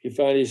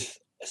finally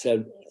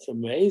said, "It's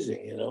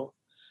amazing,"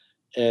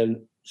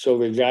 And so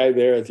the guy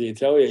there at the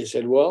atelier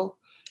said, "Well,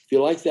 if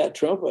you like that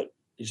trumpet,"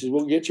 he says,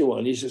 "we'll get you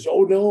one." He says,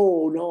 "Oh,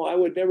 no, I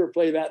would never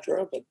play that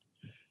trumpet."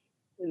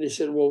 And they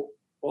said, "Well,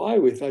 why?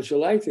 We thought you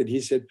liked it."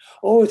 He said,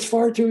 "Oh, it's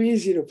far too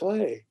easy to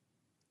play."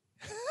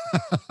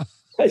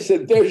 I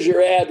said, "There's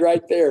your ad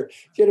right there.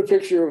 Get a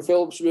picture of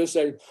Philip Smith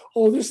saying,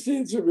 'Oh, this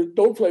instrument,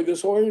 don't play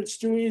this horn. It's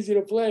too easy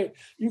to play.'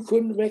 You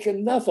couldn't make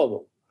enough of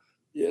them,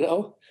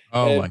 Oh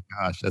my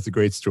gosh, that's a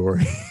great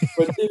story.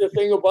 But see, the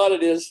thing about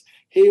it is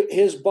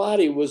his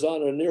body was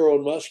on a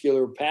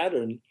neuromuscular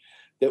pattern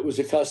that was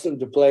accustomed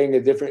to playing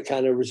a different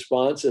kind of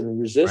response and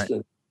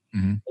resistance.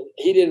 Right. Mm-hmm.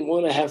 He didn't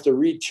want to have to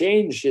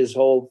rechange his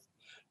whole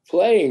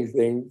playing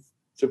thing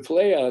to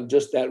play on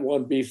just that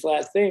one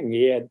B-flat thing.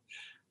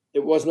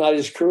 It was not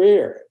his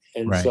career.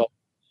 And so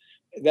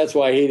that's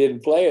why he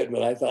didn't play it.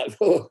 But I thought,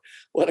 oh,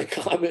 what a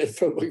comment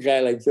from a guy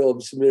like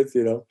Philip Smith,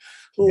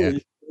 Well,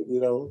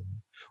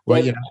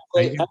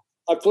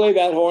 I play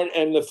that horn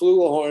and the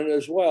flugelhorn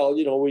as well.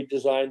 We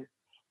designed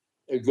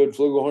a good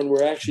flugelhorn.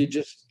 We're actually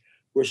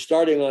we're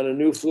starting on a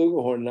new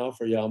flugelhorn now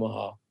for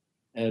Yamaha.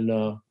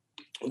 And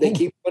they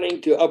keep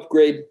wanting to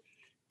upgrade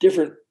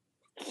different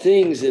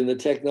things in the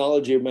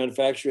technology of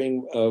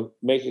manufacturing,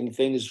 making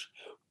things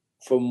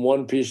from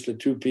one piece to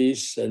two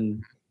piece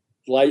and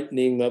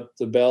lightening up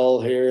the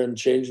bell here and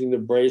changing the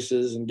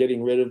braces and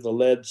getting rid of the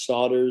lead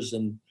solders.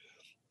 And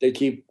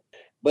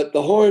but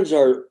the horns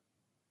are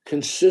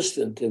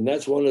consistent. And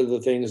that's one of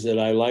the things that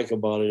I like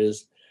about it,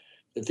 is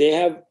that they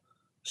have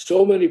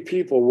so many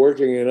people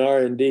working in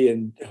R&D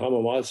in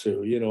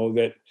Hamamatsu,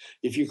 that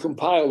if you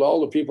compiled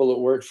all the people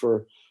that worked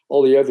for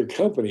all the other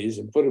companies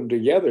and put them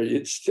together,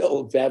 you'd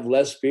still have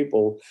less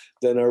people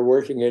than are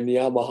working in the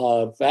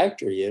Yamaha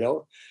factory,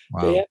 Wow.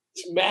 They have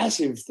this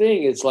massive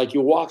thing. It's like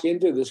you walk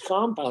into this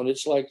compound.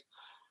 It's like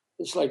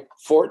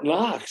Fort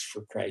Knox,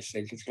 for Christ's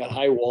sake. It's got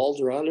high walls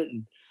around it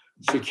and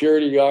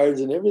security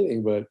guards and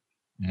everything. But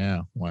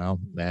yeah, well,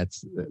 that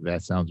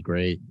sounds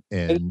great.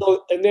 And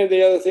then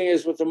the other thing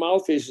is with the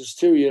mouthpieces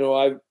too.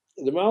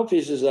 The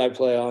mouthpieces I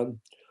play on,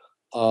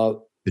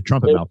 the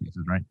trumpet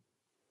mouthpieces, right?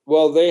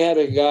 Well, they had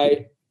a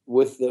guy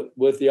with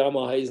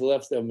Yamaha. He's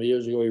left them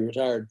years ago. He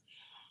retired,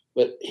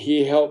 but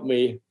he helped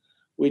me.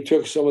 We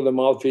took some of the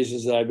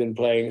mouthpieces that I've been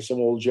playing, some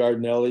old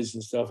Giardinellis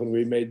and stuff, and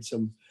we made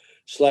some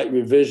slight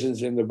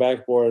revisions in the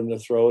backbore and the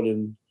throat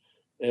and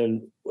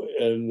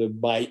the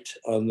bite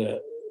on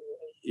the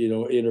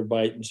inner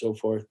bite and so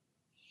forth.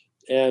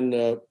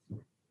 And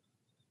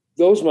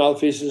those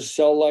mouthpieces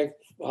sell like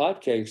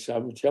hotcakes.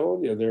 I'm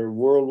telling you, they're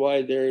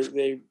worldwide.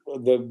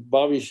 The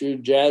Bobby Shoe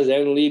jazz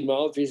and lead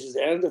mouthpieces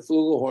and the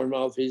flugelhorn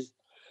mouthpiece,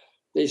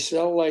 they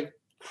sell like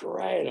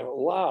crying out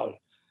loud.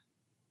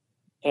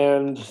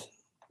 And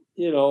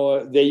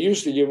they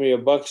used to give me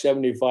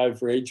 $1.75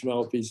 for each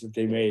mouthpiece that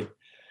they made,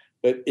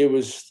 but it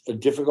was a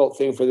difficult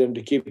thing for them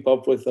to keep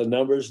up with the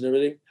numbers and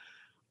everything.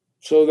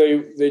 So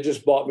they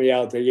just bought me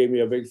out. They gave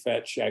me a big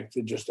fat check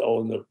to just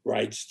own the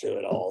rights to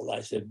it all. And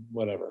I said,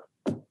 whatever,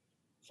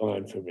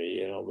 fine for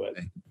me, but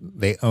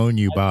they own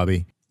you,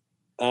 Bobby.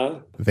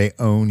 They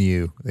own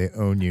you. They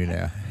own you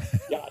now.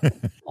 Yeah,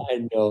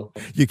 I know.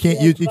 You can't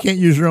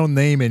use your own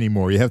name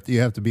anymore. You have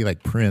to be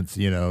like Prince.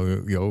 You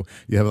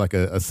have like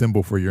a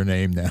symbol for your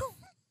name now.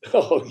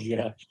 Oh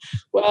yeah.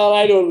 Well,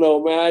 I don't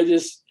know, man. I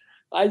just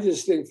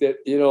think that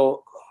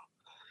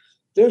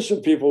there's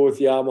some people with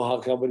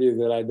Yamaha company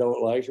that I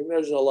don't like, and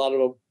there's a lot of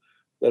them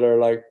that are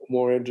like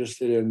more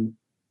interested in,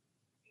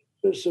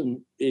 there's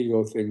some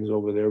ego things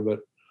over there, but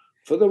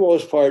for the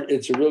most part,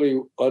 it's a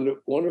really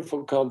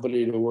wonderful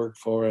company to work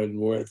for and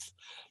with.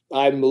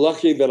 I'm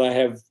lucky that I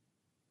have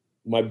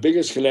my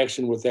biggest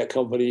connection with that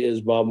company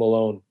is Bob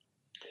Malone.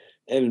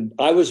 And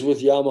I was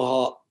with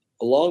Yamaha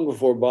long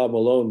before Bob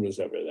Malone was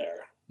ever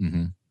there.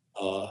 Mm-hmm.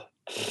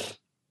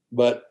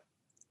 But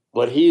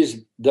what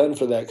he's done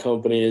for that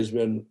company has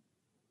been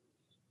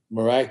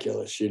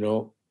miraculous, you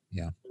know.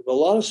 Yeah. There's a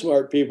lot of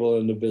smart people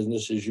in the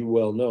business, as you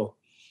well know.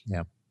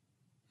 Yeah.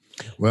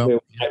 Well,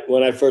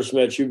 when I first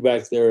met you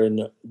back there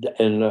in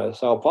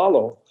Sao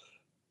Paulo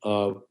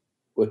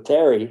with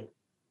Terry,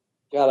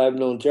 God, I've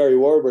known Terry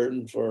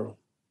Warburton for,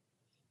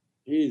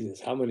 Jesus,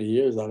 how many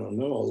years? I don't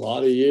know. A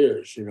lot of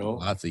years, you know.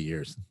 Lots of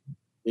years.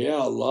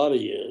 Yeah, a lot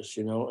of years,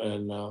 you know.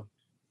 And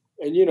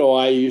you know,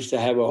 I used to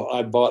have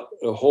I bought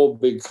a whole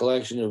big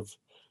collection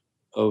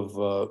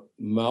of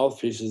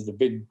mouthpieces, the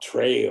big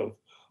tray of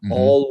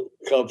all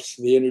the cups,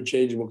 the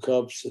interchangeable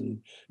cups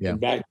and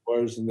back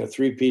doors and the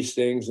 3-piece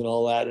things and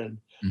all that. And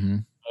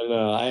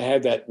I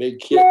had that big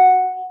kit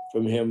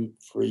from him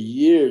for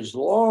years,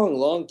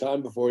 long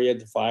time before he had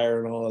the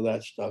fire and all of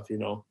that stuff, you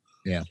know.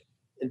 Yeah.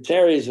 And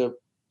Terry's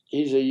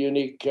he's a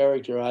unique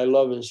character. I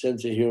love his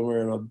sense of humor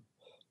and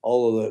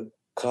all of the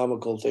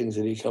comical things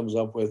that he comes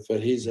up with.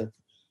 But he's a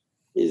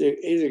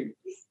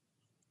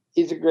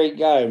great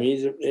guy. I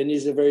mean,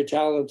 he's a very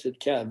talented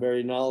cat,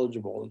 very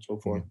knowledgeable and so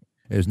forth.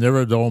 There's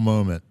never a dull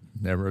moment.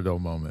 Never a dull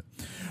moment.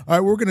 All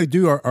right, we're going to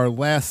do our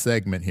last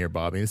segment here,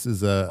 Bobby. This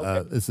is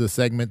a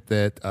segment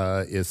that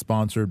is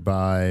sponsored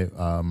by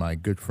my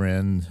good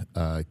friend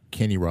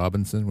Kenny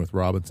Robinson with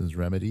Robinson's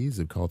Remedies.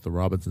 They call it the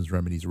Robinson's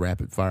Remedies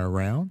Rapid Fire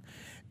Round,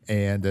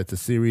 and it's a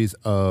series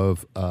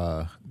of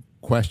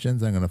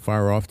questions I'm going to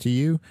fire off to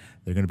you.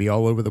 They're going to be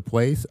all over the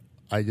place.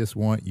 I just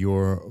want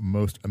your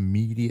most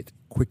immediate,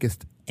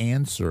 quickest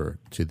answer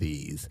to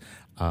these,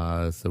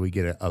 so we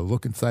get a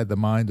look inside the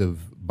mind of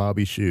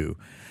Bobby Shew.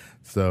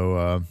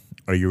 So,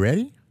 are you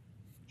ready?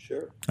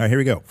 Sure. All right, here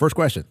we go. First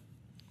question.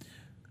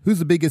 Who's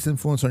the biggest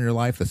influence on your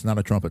life that's not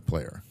a trumpet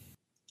player?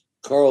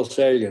 Carl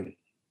Sagan.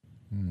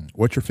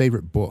 What's your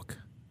favorite book?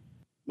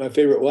 My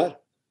favorite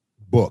what?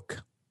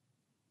 Book.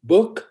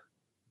 Book?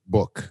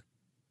 Book.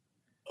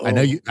 Oh.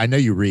 I know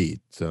you read,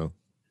 so.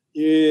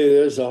 Yeah,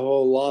 there's a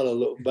whole lot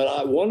of,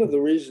 but one of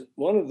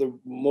the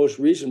most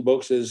recent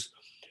books is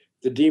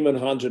The Demon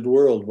Haunted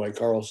World by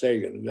Carl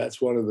Sagan. That's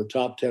one of the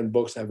top 10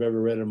 books I've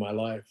ever read in my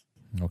life.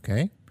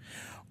 Okay.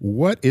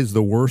 What is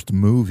the worst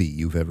movie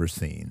you've ever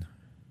seen?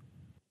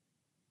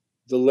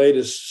 The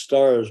latest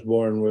Star is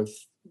Born with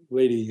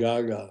Lady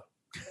Gaga.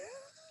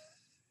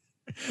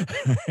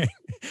 I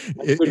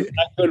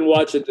couldn't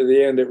watch it to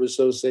the end. It was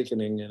so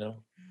sickening, you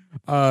know.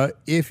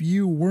 If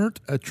you weren't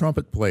a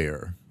trumpet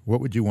player,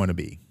 what would you want to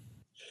be?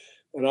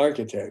 An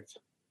architect.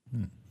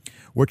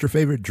 What's your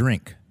favorite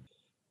drink?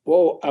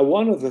 Well,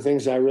 one of the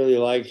things I really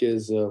like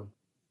is, what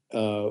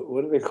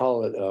do they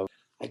call it?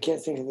 I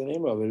can't think of the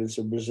name of it. It's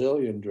a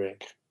Brazilian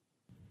drink.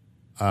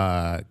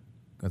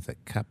 What's that?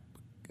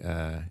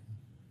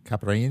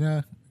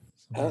 Caipirinha?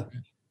 Huh?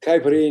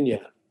 Caipirinha.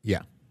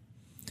 Yeah.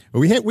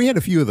 Well, we had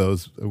a few of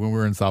those when we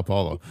were in Sao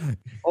Paulo.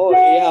 Oh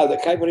yeah, the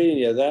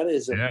Caipirinha. That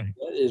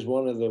is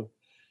one of the.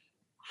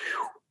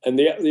 And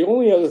the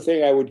only other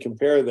thing I would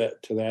compare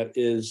that to that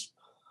is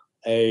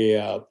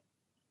a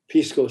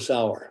pisco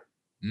sour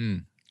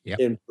in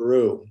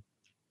Peru.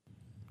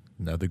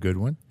 Another good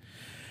one.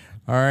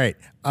 All right.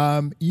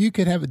 You're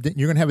going to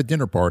have a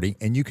dinner party,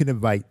 and you can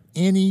invite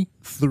any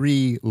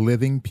 3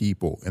 living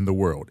people in the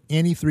world.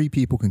 Any 3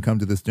 people can come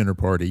to this dinner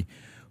party.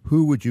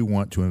 Who would you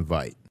want to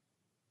invite?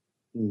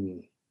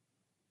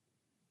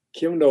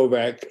 Kim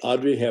Novak,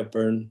 Audrey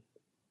Hepburn,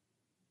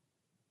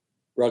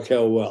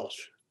 Raquel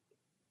Welch.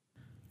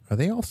 Are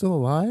they all still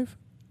alive?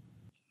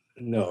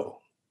 No.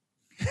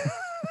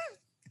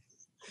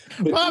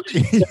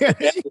 Bobby,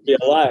 be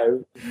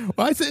alive.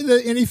 Well, I said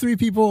that any 3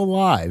 people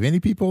alive. Any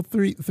people,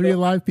 three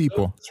alive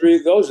people.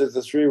 Those are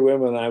the 3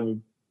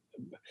 women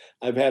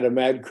I've had a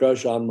mad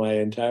crush on my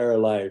entire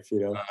life. You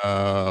know.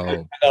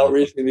 Oh. Out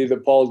recently,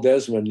 that Paul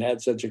Desmond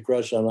had such a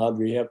crush on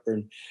Audrey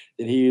Hepburn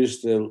that he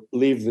used to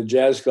leave the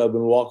jazz club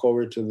and walk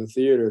over to the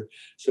theater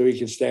so he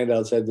could stand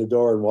outside the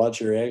door and watch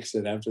her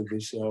exit after the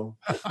show.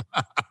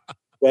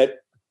 But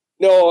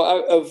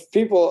no, of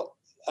people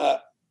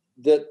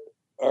that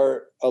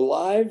are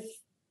alive,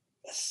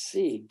 let's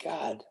see,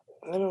 God,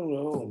 I don't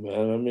know,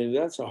 man. I mean,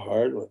 that's a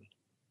hard one.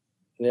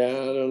 Yeah,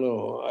 I don't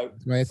know.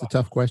 It's a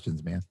tough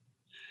questions, man.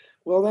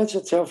 Well, that's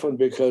a tough one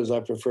because I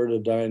prefer to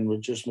dine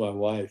with just my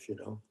wife, you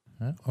know.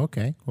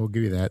 Okay, we'll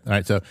give you that. All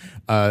right, so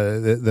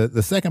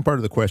the second part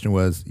of the question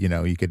was, you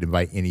know, you could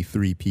invite any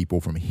 3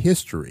 people from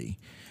history,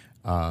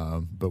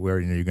 but we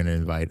already know you're going to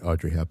invite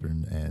Audrey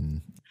Hepburn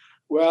and.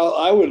 Well,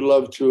 I would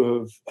love to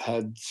have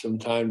had some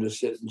time to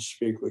sit and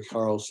speak with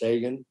Carl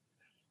Sagan.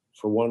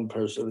 For one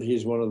person,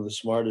 he's one of the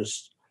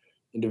smartest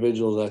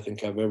individuals I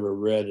think I've ever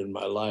read in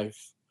my life.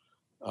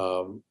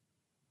 I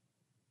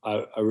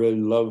really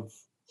love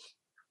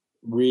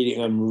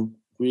reading. I'm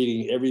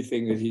reading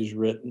everything that he's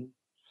written,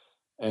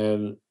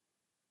 and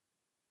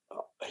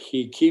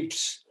he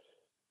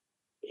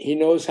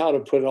knows how to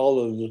put all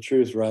of the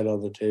truth right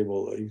on the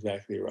table,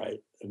 exactly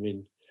right. I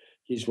mean,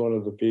 he's one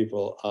of the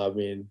people. I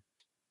mean,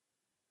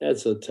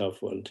 that's a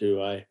tough one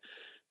too.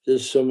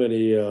 There's so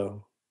many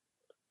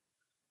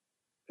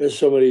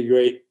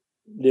great.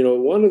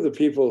 One of the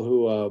people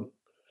who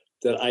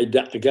that I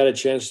got a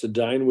chance to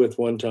dine with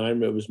one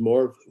time. It was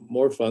more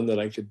fun than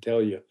I could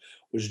tell you.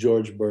 Was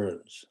George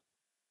Burns.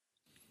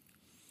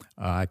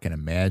 I can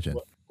imagine.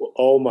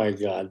 Oh my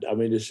God! I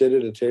mean, to sit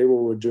at a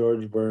table with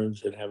George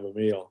Burns and have a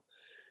meal,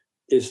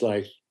 it's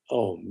like,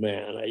 oh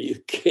man, are you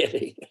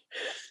kidding?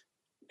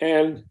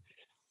 And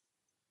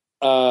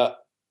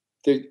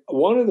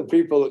one of the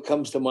people that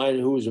comes to mind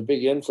who was a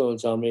big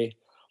influence on me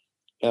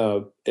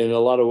in a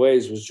lot of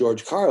ways was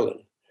George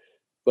Carlin.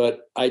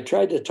 But I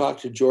tried to talk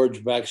to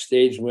George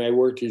backstage when I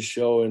worked his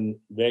show in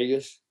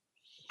Vegas,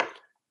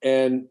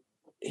 and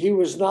he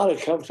was not a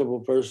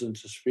comfortable person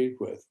to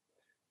speak with,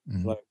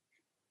 like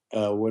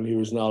when he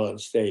was not on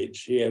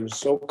stage. He was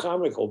so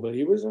comical, but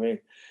he was a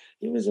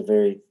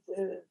very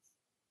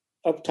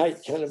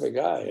uptight kind of a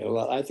guy.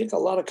 I think a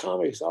lot of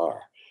comics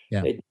are.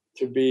 Yeah. They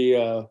to be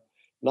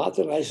not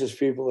the nicest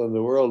people in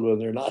the world when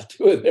they're not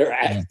doing their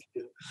act.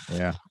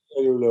 Yeah.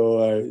 I don't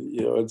know.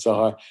 It's a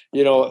hard.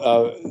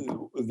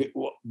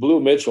 Blue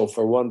Mitchell,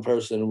 for one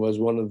person, was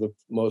one of the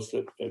most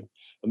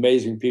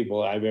amazing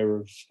people I've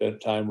ever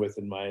spent time with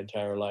in my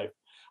entire life.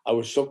 I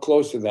was so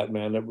close to that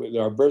man.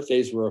 Our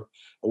birthdays were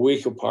a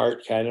week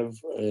apart, kind of,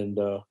 and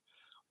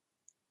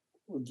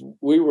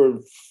we were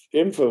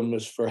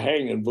infamous for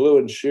hanging Blue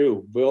and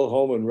Shoe. Bill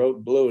Holman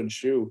wrote Blue and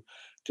Shoe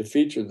to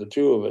feature the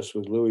two of us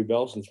with Louis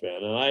Bellson's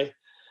band, and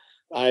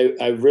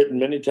I've written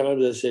many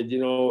times. I said,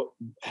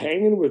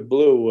 hanging with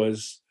Blue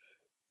was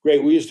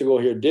great. We used to go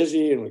hear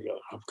Dizzy, and we go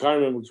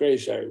Carmen McRae,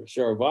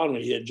 Sarah Vaughan.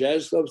 We hit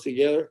jazz clubs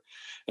together,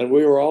 and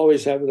we were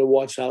always having to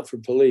watch out for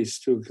police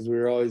too, because we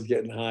were always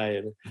getting high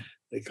in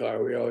the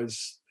car. We were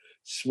always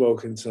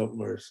smoking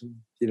something or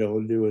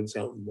doing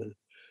something.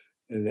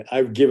 And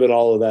I've given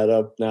all of that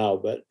up now,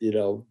 but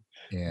Blue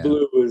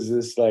was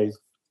just like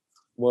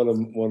one of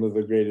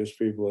the greatest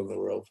people in the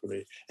world for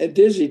me, and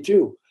Dizzy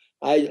too.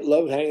 I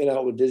loved hanging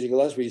out with Dizzy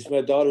Gillespie. He's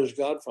my daughter's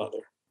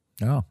godfather.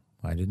 Oh,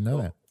 I didn't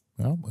know that.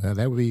 Well,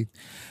 that would be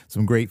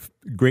some great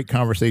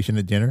conversation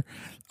at dinner.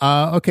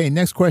 Okay,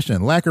 next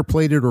question. Lacquer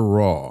plated or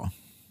raw?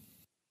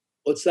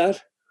 What's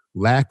that?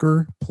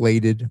 Lacquer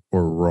plated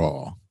or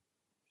raw?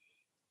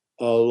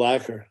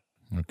 Lacquer.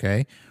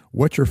 Okay.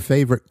 What's your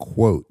favorite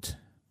quote?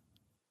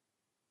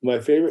 My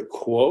favorite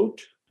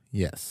quote?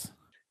 Yes.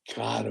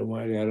 God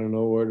almighty, I don't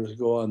know where to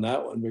go on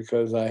that one,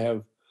 because I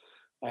have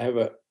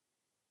about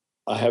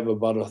a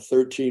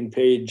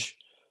 13-page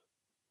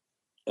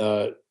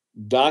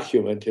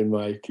document in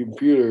my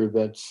computer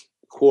that's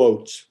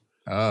quotes.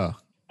 Oh.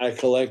 I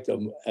collect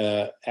them,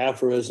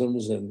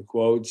 aphorisms and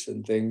quotes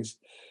and things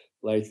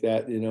like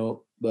that,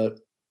 but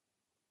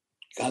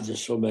God,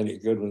 there's so many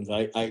good ones.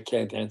 I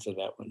can't answer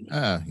that one.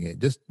 Yeah,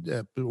 just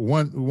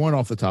one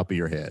off the top of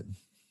your head.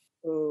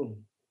 Oh,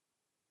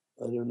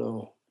 I don't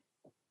know.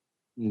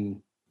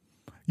 You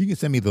can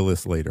send me the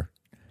list later.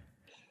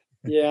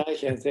 Yeah, I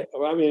can't think.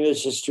 I mean,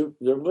 it's just too.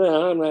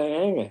 All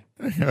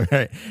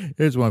right,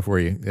 here's one for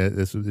you.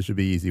 This should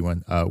be an easy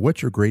one.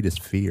 What's your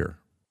greatest fear?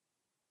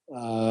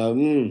 Well,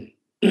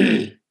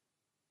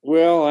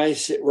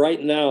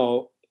 right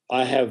now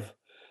I have.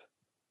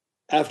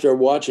 After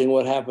watching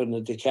what happened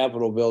at the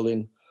Capitol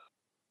building,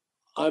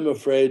 I'm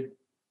afraid.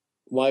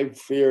 My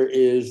fear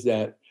is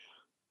that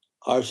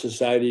our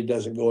society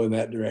doesn't go in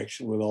that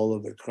direction with all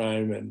of the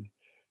crime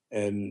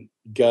and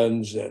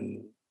guns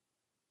and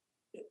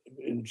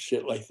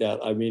shit like that.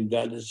 I mean,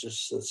 that is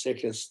just the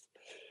sickest,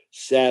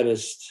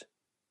 saddest,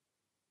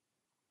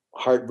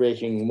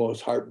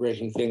 most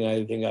heartbreaking thing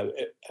I think I've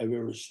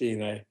ever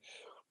seen. I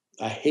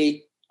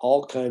hate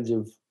all kinds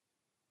of.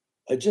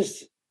 I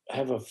just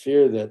have a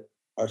fear that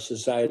our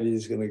society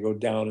is going to go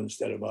down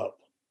instead of up.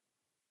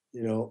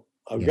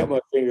 I've got my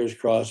fingers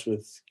crossed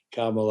with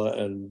Kamala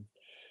and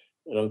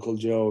Uncle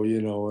Joe.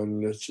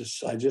 And it's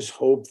just I just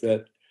hope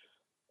that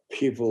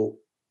people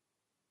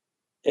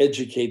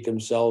educate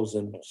themselves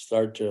and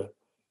start to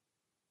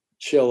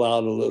chill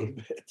out a little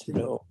bit,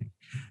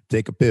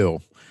 Take a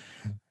pill.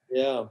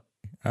 Yeah.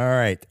 All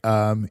right.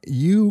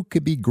 You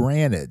could be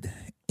granted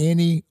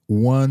any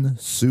one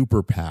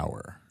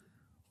superpower.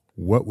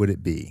 What would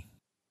it be?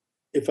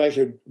 If I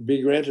could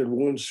be granted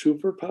one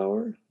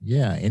superpower?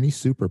 Yeah, any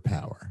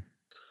superpower.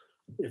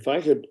 If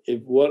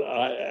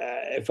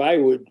I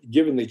would,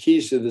 given the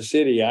keys to the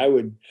city, I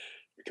would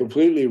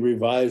completely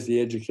revise the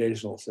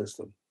educational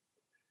system.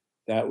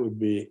 That would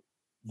be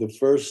the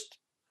first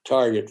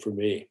target for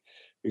me,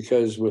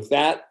 because with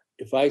that,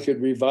 if I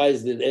could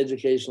revise the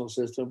educational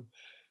system,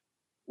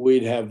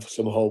 we'd have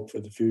some hope for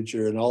the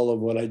future, and all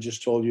of what I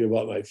just told you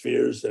about my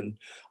fears and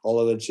all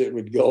of that shit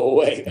would go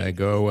away.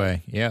 Go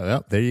away. Yeah,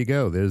 well, there you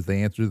go. There's the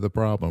answer to the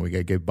problem. We got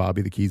to give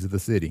Bobby the keys of the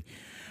city.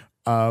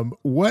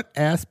 What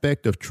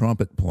aspect of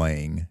trumpet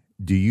playing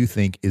do you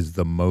think is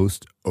the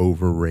most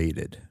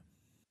overrated?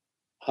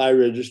 High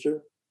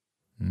register.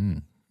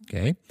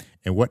 Okay.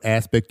 And what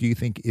aspect do you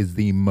think is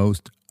the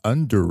most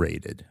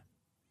underrated?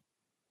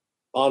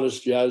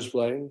 Honest jazz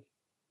playing.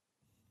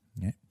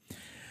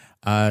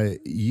 Yeah.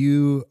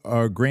 You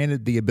are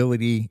granted the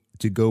ability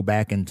to go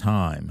back in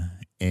time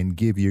and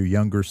give your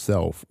younger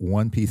self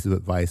one piece of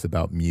advice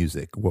about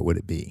music. What would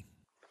it be?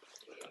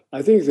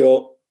 I think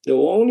the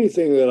only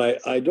thing that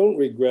I don't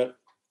regret,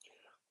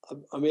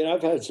 I mean,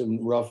 I've had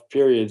some rough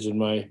periods in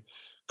my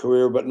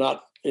career, but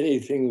not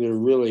anything that are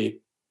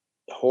really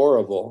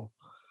horrible.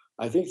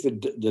 I think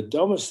the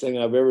dumbest thing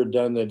I've ever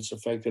done that's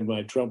affected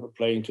my trumpet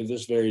playing to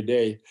this very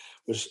day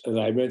was, and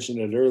I mentioned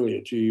it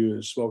earlier to you,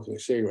 is smoking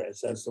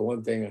cigarettes. That's the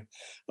one thing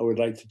I would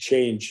like to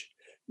change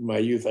in my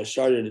youth. I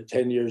started at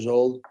 10 years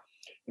old,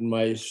 and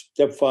my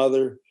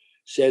stepfather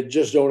said,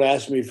 just don't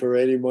ask me for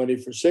any money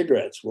for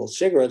cigarettes. Well,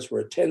 cigarettes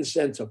were 10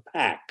 cents a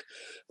pack.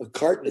 A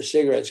carton of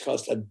cigarettes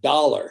cost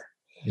 $1.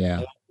 Yeah.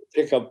 And I could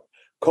pick up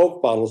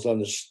Coke bottles on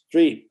the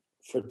street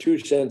for 2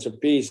 cents a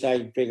piece. I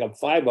could pick up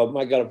 5 of them.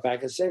 I got a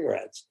pack of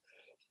cigarettes.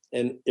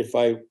 And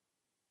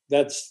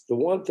that's the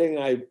one thing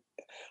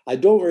I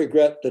don't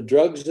regret the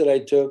drugs that I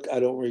took. I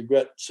don't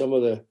regret some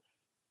of the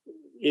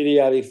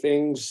idiotic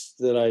things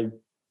that I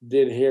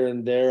did here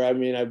and there. I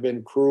mean, I've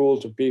been cruel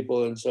to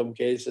people in some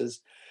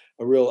cases,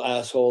 a real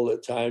asshole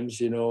at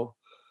times,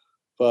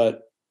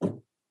 but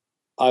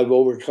I've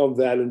overcome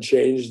that and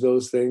changed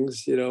those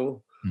things,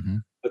 Mm-hmm.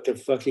 But the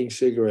fucking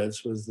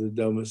cigarettes was the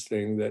dumbest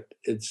thing. That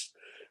it's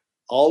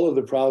all of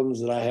the problems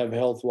that I have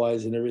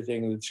health-wise and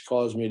everything that's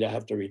caused me to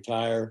have to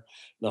retire,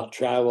 not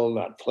travel,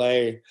 not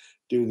play,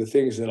 do the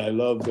things that I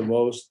love the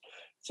most.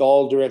 It's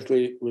all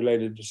directly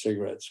related to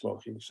cigarette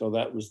smoking. So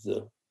that was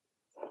the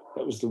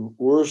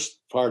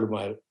worst part of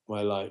my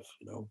life,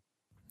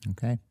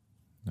 Okay.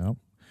 No.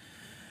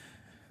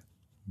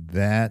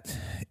 That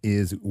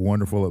is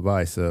wonderful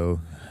advice.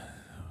 So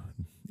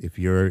if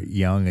you're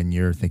young and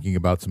you're thinking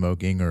about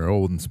smoking or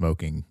old and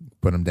smoking,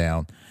 put them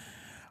down.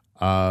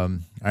 All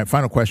right,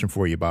 final question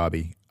for you,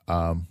 Bobby.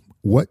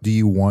 What do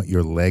you want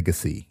your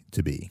legacy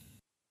to be?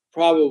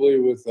 Probably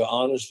with the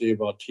honesty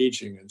about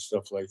teaching and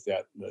stuff like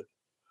that.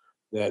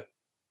 That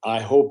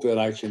I hope that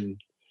I can,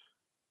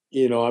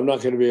 I'm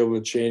not going to be able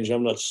to change.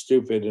 I'm not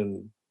stupid,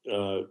 and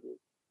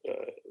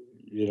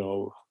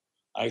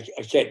I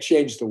can't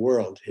change the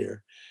world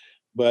here.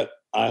 But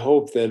I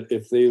hope that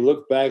if they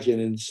look back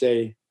and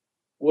say,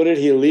 "What did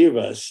he leave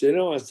us?"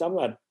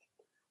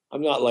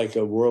 I'm not like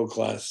a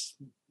world-class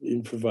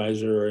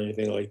improviser or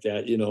anything like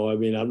that. I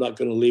mean, I'm not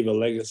going to leave a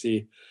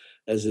legacy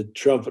as a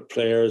trumpet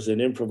player, as an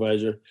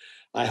improviser.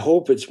 I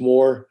hope it's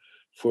more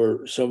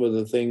for some of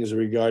the things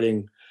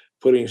regarding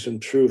putting some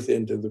truth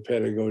into the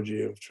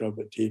pedagogy of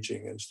trumpet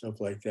teaching and stuff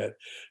like that,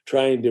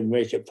 trying to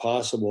make it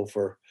possible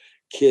for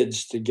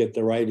kids to get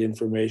the right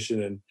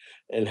information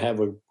and have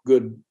a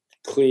good,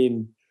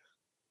 clean,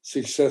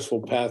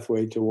 successful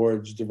pathway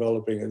towards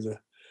developing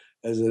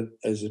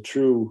as a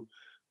true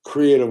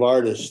creative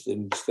artist,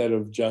 instead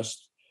of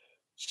just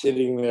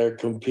sitting there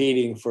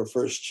competing for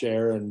first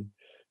chair and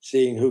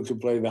seeing who can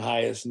play the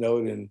highest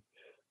note, and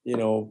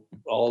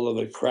all of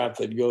the crap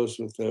that goes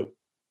with the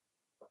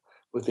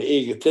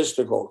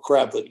egotistical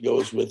crap that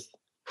goes with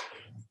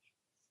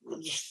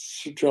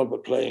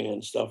trumpet playing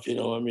and stuff.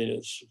 I mean,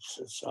 it's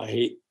I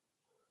hate.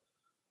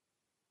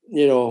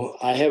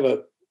 I have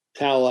a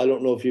towel. I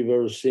don't know if you've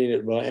ever seen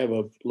it, but I have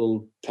a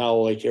little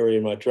towel I carry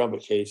in my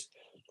trumpet case,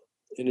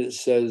 and it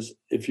says,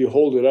 if you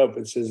hold it up,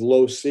 it says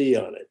low C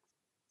on it.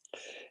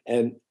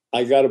 And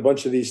I got a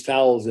bunch of these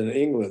towels in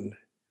England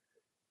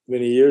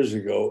many years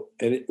ago.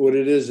 And what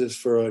it is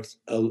for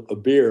a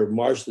beer,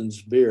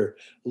 Marston's beer,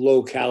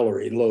 low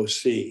calorie, low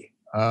C.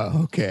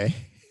 Okay.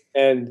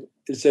 And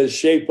it says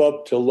shape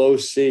up to low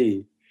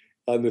C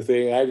on the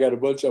thing. I got a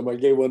bunch of them. I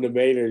gave one to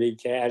Maynard. He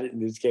had it in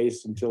his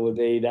case until the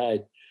day he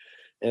died.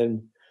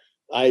 And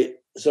I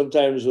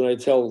sometimes when I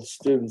tell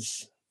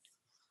students,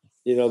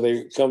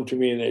 they come to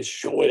me and they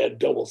show me that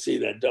double C.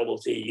 I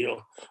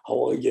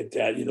want to get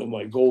that,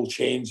 my gold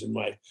chains and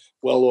my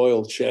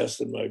well-oiled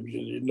chest and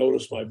you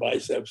notice my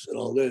biceps and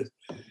all this.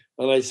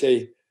 And I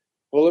say,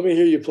 well, let me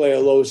hear you play a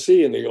low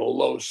C. And they go,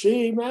 low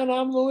C, man,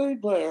 I'm the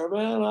lead player,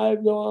 man. I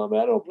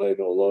don't play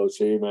no low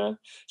C, man.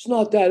 It's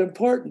not that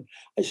important.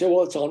 I said,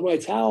 well, it's on my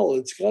towel.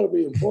 It's got to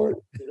be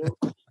important,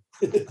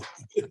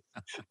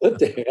 What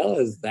the hell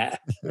is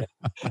that?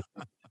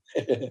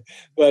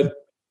 But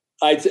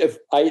I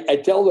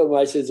tell them,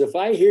 I says, if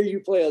I hear you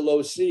play a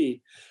low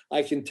C,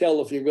 I can tell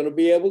if you're going to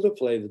be able to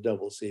play the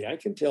double C. I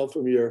can tell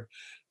from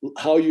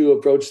how you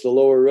approach the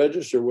lower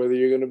register whether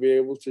you're going to be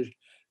able to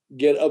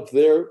get up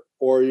there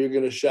or you're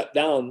going to shut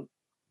down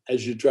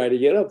as you try to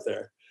get up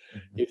there.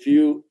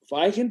 Mm-hmm. If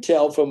I can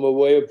tell from the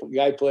way a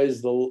guy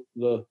plays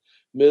the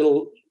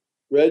middle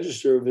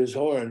register of his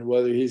horn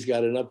whether he's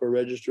got an upper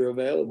register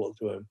available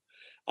to him,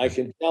 I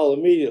can tell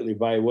immediately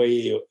by the way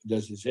he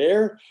does his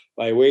hair,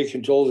 by the way he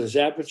controls his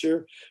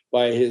aperture,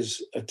 by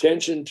his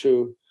attention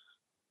to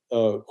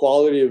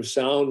quality of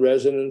sound,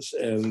 resonance,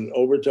 and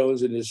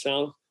overtones in his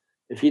sound.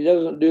 If he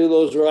doesn't do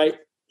those right,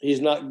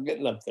 he's not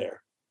getting up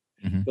there.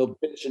 Mhm. He'll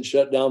pitch and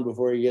shut down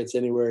before he gets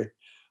anywhere.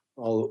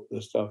 All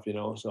the stuff,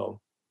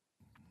 So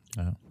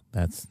Oh,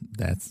 that's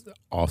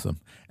awesome.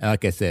 And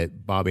like I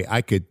said, Bobby,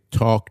 I could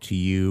talk to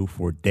you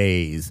for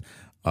days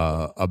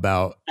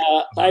about.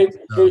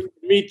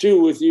 me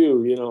too with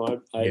you.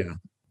 Yeah.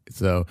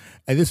 So,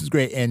 and this is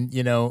great. And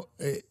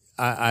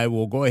I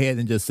will go ahead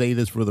and just say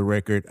this for the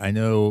record. I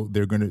know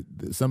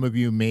some of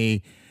you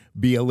may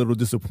be a little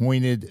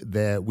disappointed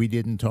that we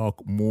didn't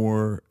talk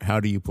more. How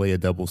do you play a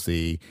double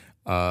C?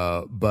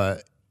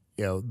 But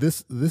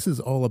this is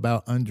all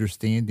about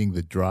understanding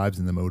the drives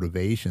and the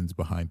motivations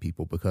behind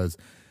people, because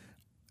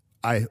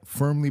I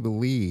firmly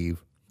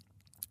believe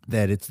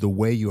that it's the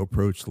way you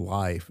approach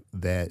life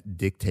that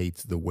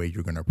dictates the way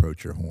you're going to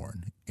approach your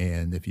horn.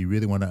 And if you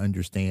really want to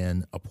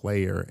understand a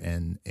player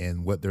and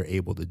what they're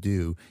able to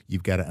do,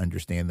 you've got to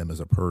understand them as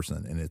a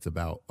person. And it's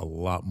about a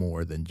lot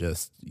more than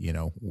just,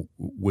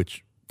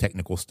 which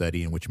technical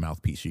study and which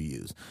mouthpiece you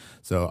use.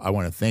 So I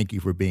want to thank you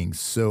for being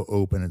so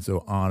open and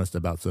so honest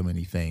about so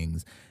many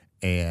things.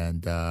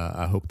 And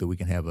I hope that we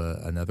can have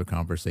another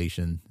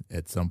conversation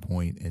at some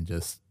point and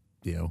just,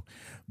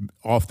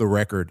 off the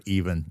record,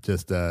 even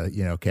just,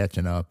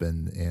 catching up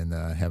and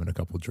having a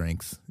couple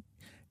drinks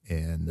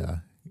and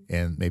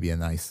maybe a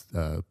nice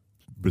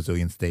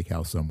Brazilian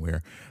steakhouse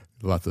somewhere.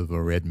 Lots of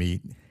red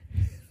meat.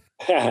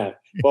 Well,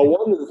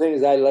 one of the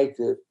things I like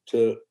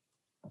to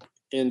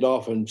end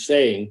off in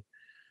saying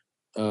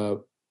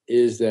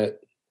is that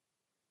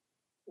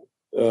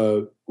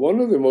one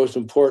of the most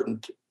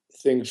important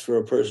things for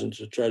a person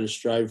to try to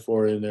strive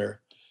for in their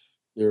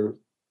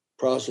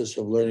process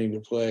of learning to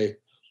play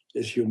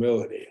is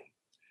humility,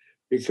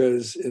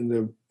 because in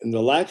the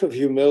lack of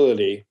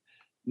humility,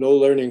 no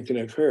learning can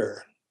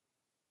occur.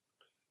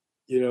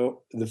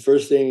 The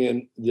first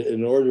thing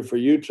in order for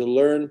you to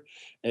learn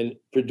and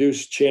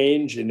produce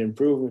change and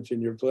improvement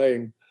in your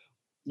playing,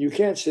 you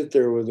can't sit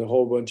there with a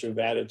whole bunch of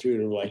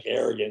attitude of like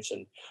arrogance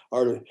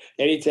or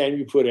anytime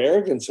you put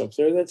arrogance up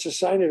there, that's a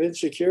sign of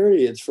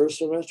insecurity. It's first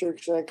semester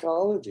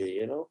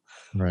psychology,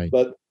 Right.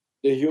 But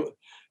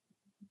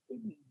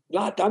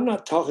I'm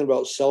not talking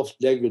about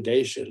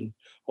self-degradation.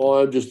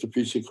 Oh, I'm just a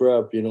piece of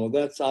crap. I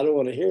don't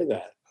want to hear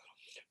that.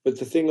 But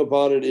the thing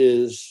about it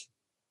is,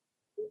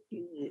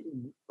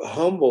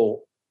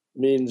 humble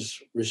means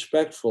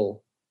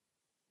respectful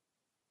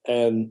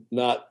and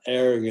not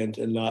arrogant,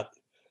 and not,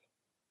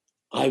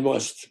 I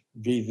must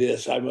be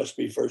this, I must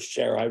be first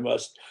chair, I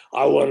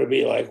want to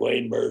be like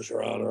Wayne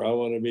Bergeron, or I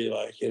want to be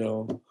like,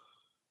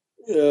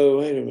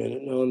 wait a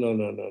minute. No.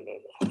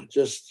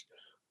 Just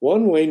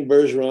one Wayne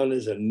Bergeron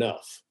is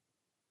enough.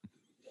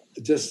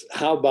 Just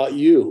how about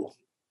you?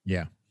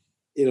 Yeah.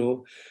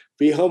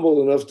 Be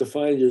humble enough to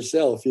find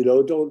yourself,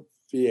 don't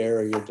be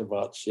arrogant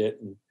about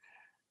shit and,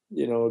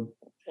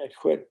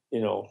 quit,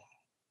 you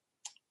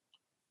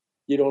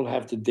don't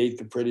have to date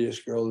the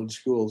prettiest girl in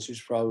school.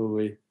 She's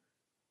probably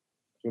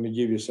going to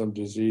give you some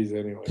disease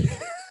anyway.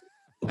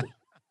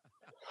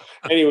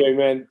 Anyway,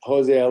 man,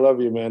 Jose, I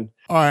love you, man.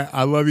 All right.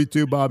 I love you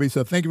too, Bobby.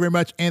 So thank you very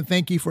much. And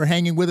thank you for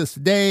hanging with us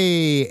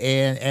today.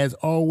 And as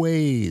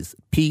always,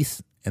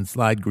 peace and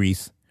slide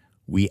grease.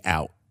 We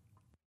out.